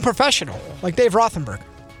him a young professional, like Dave Rothenberg,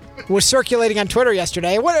 was circulating on Twitter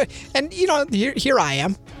yesterday. And here I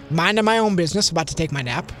am, minding my own business, about to take my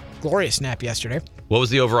nap. Glorious nap yesterday. What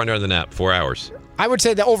was the over-under on the nap? 4 hours? I would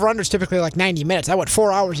say the over-under is typically like 90 minutes. I went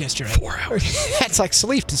 4 hours yesterday. 4 hours. That's like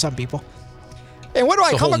sleep to some people. And what do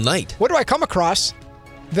I come across?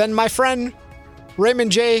 Then my friend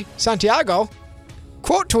Raymond J. Santiago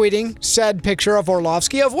quote tweeting said picture of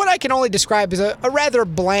Orlovsky of what I can only describe as a rather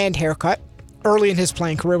bland haircut early in his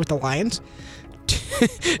playing career with the Lions.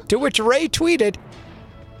 To which Ray tweeted,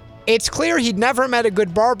 "It's clear he'd never met a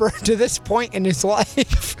good barber to this point in his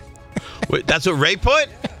life." Wait, that's what Ray put?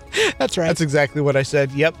 That's right. That's exactly what I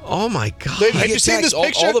said. Yep. Oh my God. Have you seen this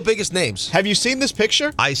picture? All the biggest names. Have you seen this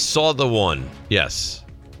picture? I saw the one. Yes.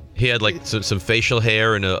 He had like some facial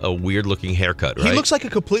hair and a weird looking haircut, right? He looks like a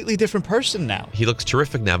completely different person now. He looks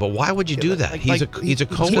terrific now, but why would you do that? He's a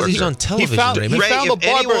coworker. He's on television. If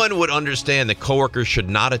anyone would understand that coworkers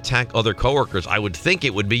should not attack other coworkers, I would think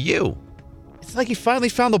it would be you. It's like he finally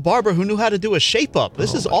found the barber who knew how to do a shape up.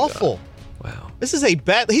 This is awful. God. Wow. This is a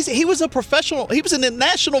bad. He was a professional. He was in the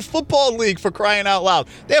National Football League, for crying out loud.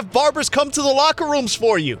 They have barbers come to the locker rooms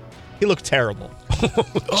for you. He looked terrible.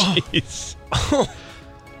 Jeez.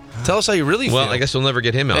 Tell us how you really feel. Well, I guess we'll never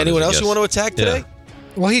get him out. Anyone else you want to attack today? Yeah.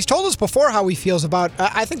 Well, he's told us before how he feels about,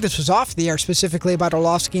 I think this was off the air, specifically about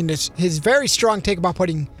Orlovsky and his very strong take about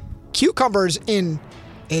putting cucumbers in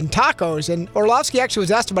tacos. And Orlovsky actually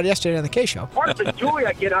was asked about it yesterday on the K Show. Part of the joy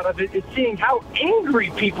I get out of it is seeing how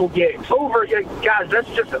angry people get over, guys, that's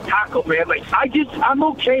just a taco, man. Like, I'm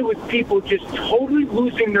okay with people just totally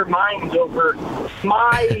losing their minds over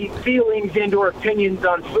my feelings and or opinions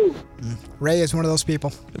on food. Ray is one of those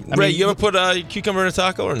people. Ray, you ever put a cucumber in a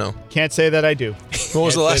taco or no? Can't say that I do. When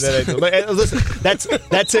was the last time? Listen,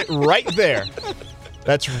 that's it right there.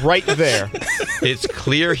 That's right there. It's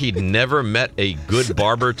clear he'd never met a good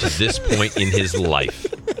barber to this point in his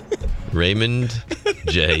life. Raymond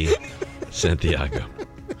J. Santiago.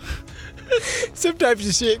 Sometimes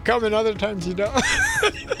you see it coming, other times you don't.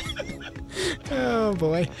 Oh,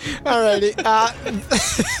 boy. All righty.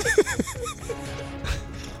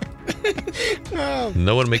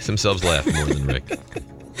 No one makes themselves laugh more than Rick.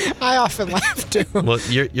 I often laugh, too. Well,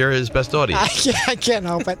 you're his best audience. I can't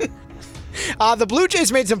help it. The Blue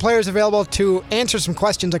Jays made some players available to answer some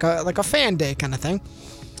questions, like a fan day kind of thing.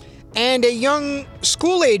 And a young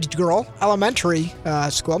school-aged girl, elementary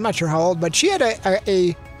school, I'm not sure how old, but she had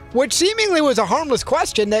a which seemingly was a harmless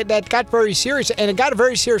question that got very serious, and it got a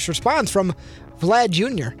very serious response from Vlad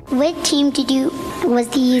Jr. What team was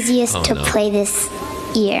the easiest to play this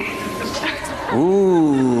year?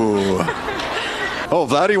 Ooh. Oh,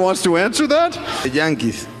 Vladdy wants to answer that? The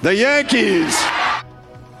Yankees. The Yankees!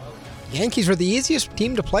 Yankees were the easiest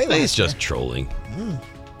team to play last He's just trolling.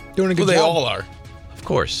 Doing a good Well, they job. all are. Of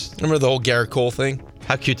course. Remember the whole Garrett Cole thing?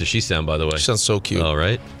 How cute does she sound, by the way? She sounds so cute. All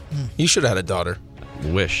right. You should have had a daughter.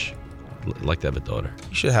 Wish. Like to have a daughter.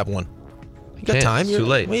 You should have one. You got Can't. time? It's too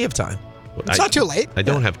late. Well, you have time. It's not too late. I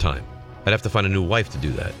don't have time. I'd have to find a new wife to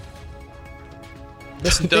do that.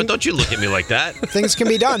 Listen, don't you look at me like that. Things can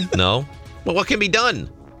be done. No. Well, what can be done?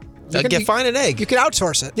 Find an egg. You can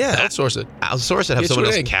outsource it. Yeah, outsource it. Outsource it? Have Get someone you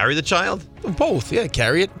else an egg. carry the child? Both. Yeah,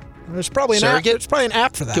 carry it. There's probably Surrogate? There's probably an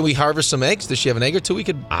app for that. Can we harvest some eggs? Does she have an egg or two? We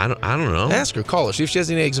could I don't know. ask her. Call her. See if she has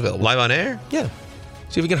any eggs available. Live on air? Yeah.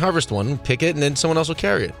 See if we can harvest one, pick it, and then someone else will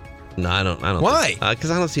carry it. No, I don't. Why?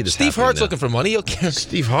 Because I don't see this. Steve happening Hart's now. looking for money. He'll carry.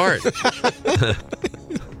 Steve Hart.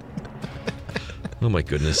 Oh my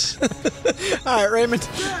goodness. All right, Raymond.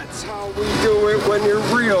 That's how we do it when you're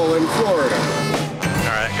real in Florida.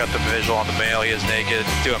 All right, got the visual on the male. He is naked,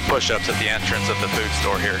 doing push-ups at the entrance of the food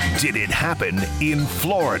store here. Did it happen in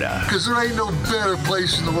Florida? Because there ain't no better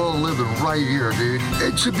place in the world to live than right here, dude.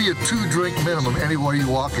 It should be a 2-drink minimum anywhere you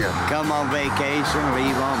walk in. Come on vacation,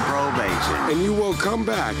 leave on probation. And you will come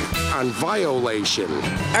back on violation.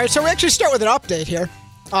 All right, so we actually start with an update here.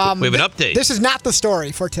 We have an update. This is not the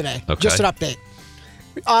story for today. Okay. Just an update.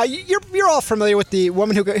 You're all familiar with the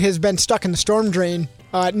woman who has been stuck in the storm drain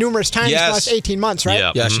numerous times in the last 18 months, right?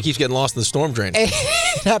 Yeah. Yeah, she keeps getting lost in the storm drain. It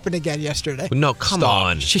happened again yesterday. No, come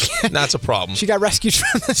on. That's a problem. She got rescued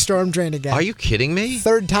from the storm drain again. Are you kidding me?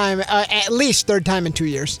 Third time, at least third time in 2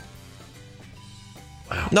 years.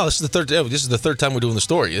 No, this is the third. This is the third time we're doing the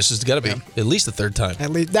story. This has got to be at least the third time.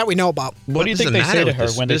 At least that we know about. What do you think they say to her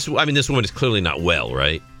when this woman is clearly not well,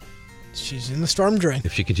 right? She's in the storm drain.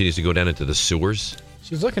 If she continues to go down into the sewers.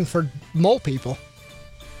 She's looking for mole people.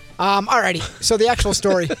 Alrighty. So the actual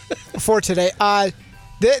story for today.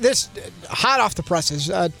 This hot off the presses.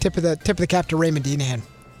 Tip of the cap to Raymond Deanahan.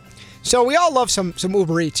 So we all love some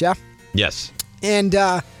Uber Eats, yeah. Yes. And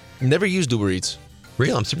never used Uber Eats.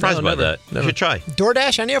 Really, I'm surprised by that. You should try.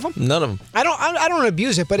 DoorDash, any of them? None of them. I don't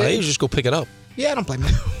abuse it, but I usually just go pick it up. Yeah, I don't blame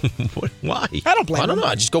him. Why? I don't blame him. I don't know.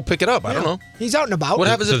 I just go pick it up. I don't know. He's out and about. What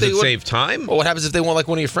happens if Does they it save time? Well, what happens if they want like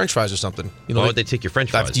one of your French fries or something? You know, Why would they take your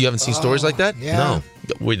French fries? You haven't seen stories like that? Yeah. No.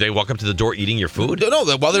 Would they walk up to the door eating your food? No,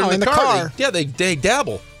 while they're No, in the car. They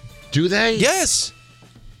dabble. Do they? Yes.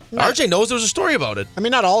 RJ knows there was a story about it. I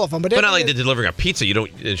mean, not all of them, but But not like they're delivering a pizza. You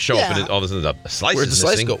don't show up and all of a sudden the slice Where'd the is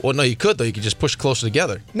slice missing. go? Well, no, you could though. You could just push closer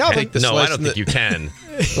together. No, Take the No, slice I don't and think you can.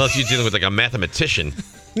 Unless you're dealing with like a mathematician.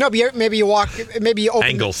 No, but maybe you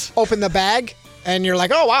open the bag, and you're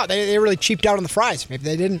like, oh wow, they really cheaped out on the fries. Maybe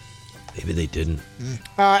they didn't. Maybe they didn't.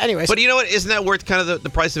 Anyways. But you know what? Isn't that worth kind of the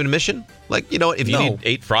price of admission? Like, you know, if you need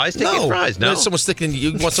 8 fries, take 8 fries. No. Someone's sticking.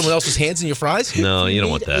 You want someone else's hands in your fries? No, you don't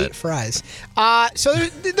want Need that. 8 fries. So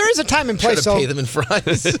there is a time and Try place. to pay them in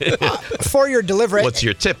fries. For your delivery. What's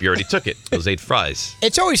your tip? You already took it. Those 8 fries.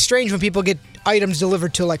 It's always strange when people get items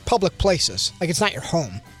delivered to like public places, like it's not your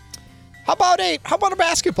home. How about a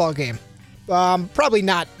basketball game? Probably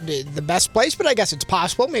not the best place, but I guess it's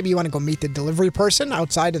possible. Maybe you want to go meet the delivery person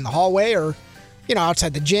outside in the hallway, or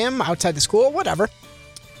outside the gym, outside the school, whatever.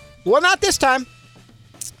 Well, not this time.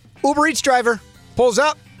 Uber Eats driver pulls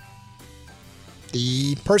up.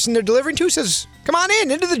 The person they're delivering to says, "Come on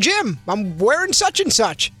into the gym. I'm wearing such and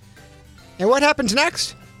such." And what happens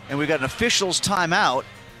next? And we got an official's timeout.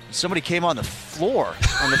 Somebody came on the floor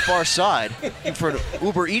on the far side for an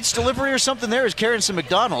Uber Eats delivery or something. There is carrying some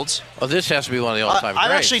McDonald's. Oh, this has to be one of the all-time greats.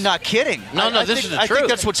 I'm actually not kidding. No, this is the truth. I think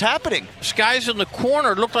that's what's happening. This guy's in the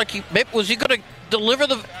corner. Looked like was he going to deliver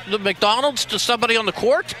the McDonald's to somebody on the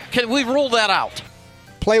court? Can we rule that out?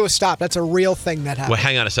 Play was stopped. That's a real thing that happened. Well,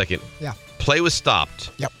 hang on a second. Yeah. Play was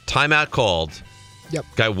stopped. Yep. Timeout called. Yep.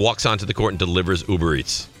 Guy walks onto the court and delivers Uber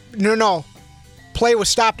Eats. No. Play was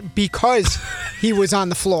stopped because he was on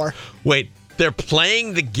the floor. Wait, they're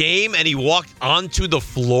playing the game and he walked onto the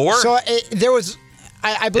floor? So there was,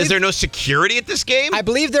 I believe. Is there no security at this game? I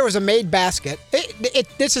believe there was a made basket.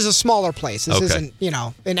 This is a smaller place. This Okay. isn't,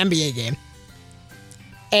 an NBA game.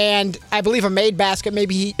 And I believe a made basket,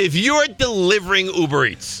 maybe If you're delivering Uber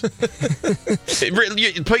Eats,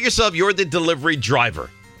 put yourself, you're the delivery driver.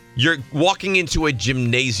 You're walking into a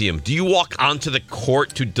gymnasium. Do you walk onto the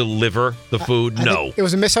court to deliver the food? I No. think it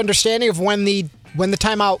was a misunderstanding of when the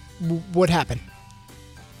timeout would happen.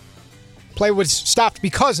 Play was stopped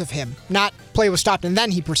because of him. Not play was stopped and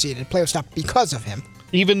then he proceeded. Play was stopped because of him.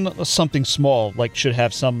 Even something small should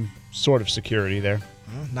have some sort of security there.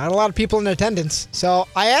 Not a lot of people in attendance. So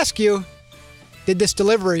I ask you, did this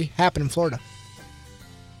delivery happen in Florida?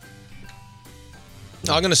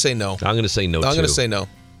 I'm going to say no. I'm going to say no, I'm too. going to say no.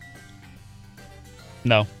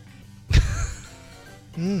 No.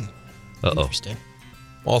 Interesting.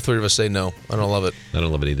 All three of us say no. I don't love it. I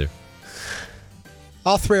don't love it either.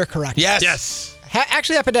 All three are correct. Yes. Yes.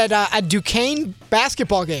 Actually happened at a Duquesne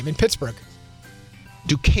basketball game in Pittsburgh.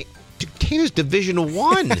 Duquesne is Division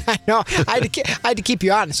 1. I know. I had to keep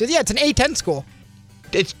you honest. Yeah, it's an A-10 school.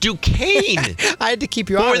 It's Duquesne. I had to keep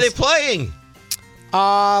you Who honest. are they playing?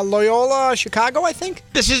 Loyola Chicago, I think.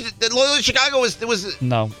 Loyola Chicago was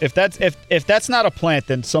No. If that's not a plant,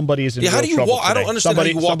 then somebody is in real how do you trouble walk? I don't today. understand how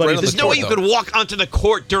you walk right on the There's no way you court, could walk onto the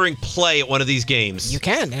court during play at one of these games. You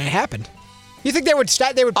can, and it happened. You think they would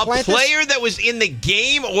plant A player that was in the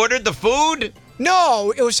game ordered the food?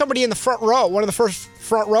 No, it was somebody in the front row, one of the first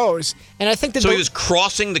front rows. And I think So he was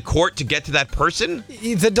crossing the court to get to that person?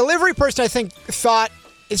 the delivery person, I think, thought.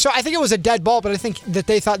 So I think it was a dead ball, but I think that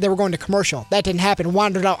they thought they were going to commercial. That didn't happen.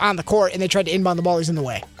 Wandered out on the court, and they tried to inbound the ball. He's in the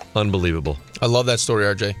way. Unbelievable. I love that story,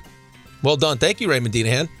 RJ. Well done. Thank you, Raymond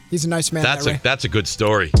Deanahan. He's a nice man. That's a good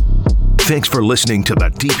story. Thanks for listening to the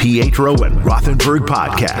DiPietro and Rothenberg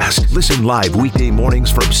podcast. Listen live weekday mornings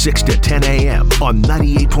from 6 to 10 a.m. on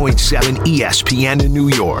 98.7 ESPN in New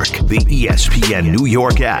York, the ESPN New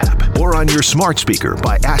York app, or on your smart speaker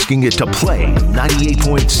by asking it to play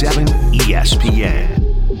 98.7 ESPN.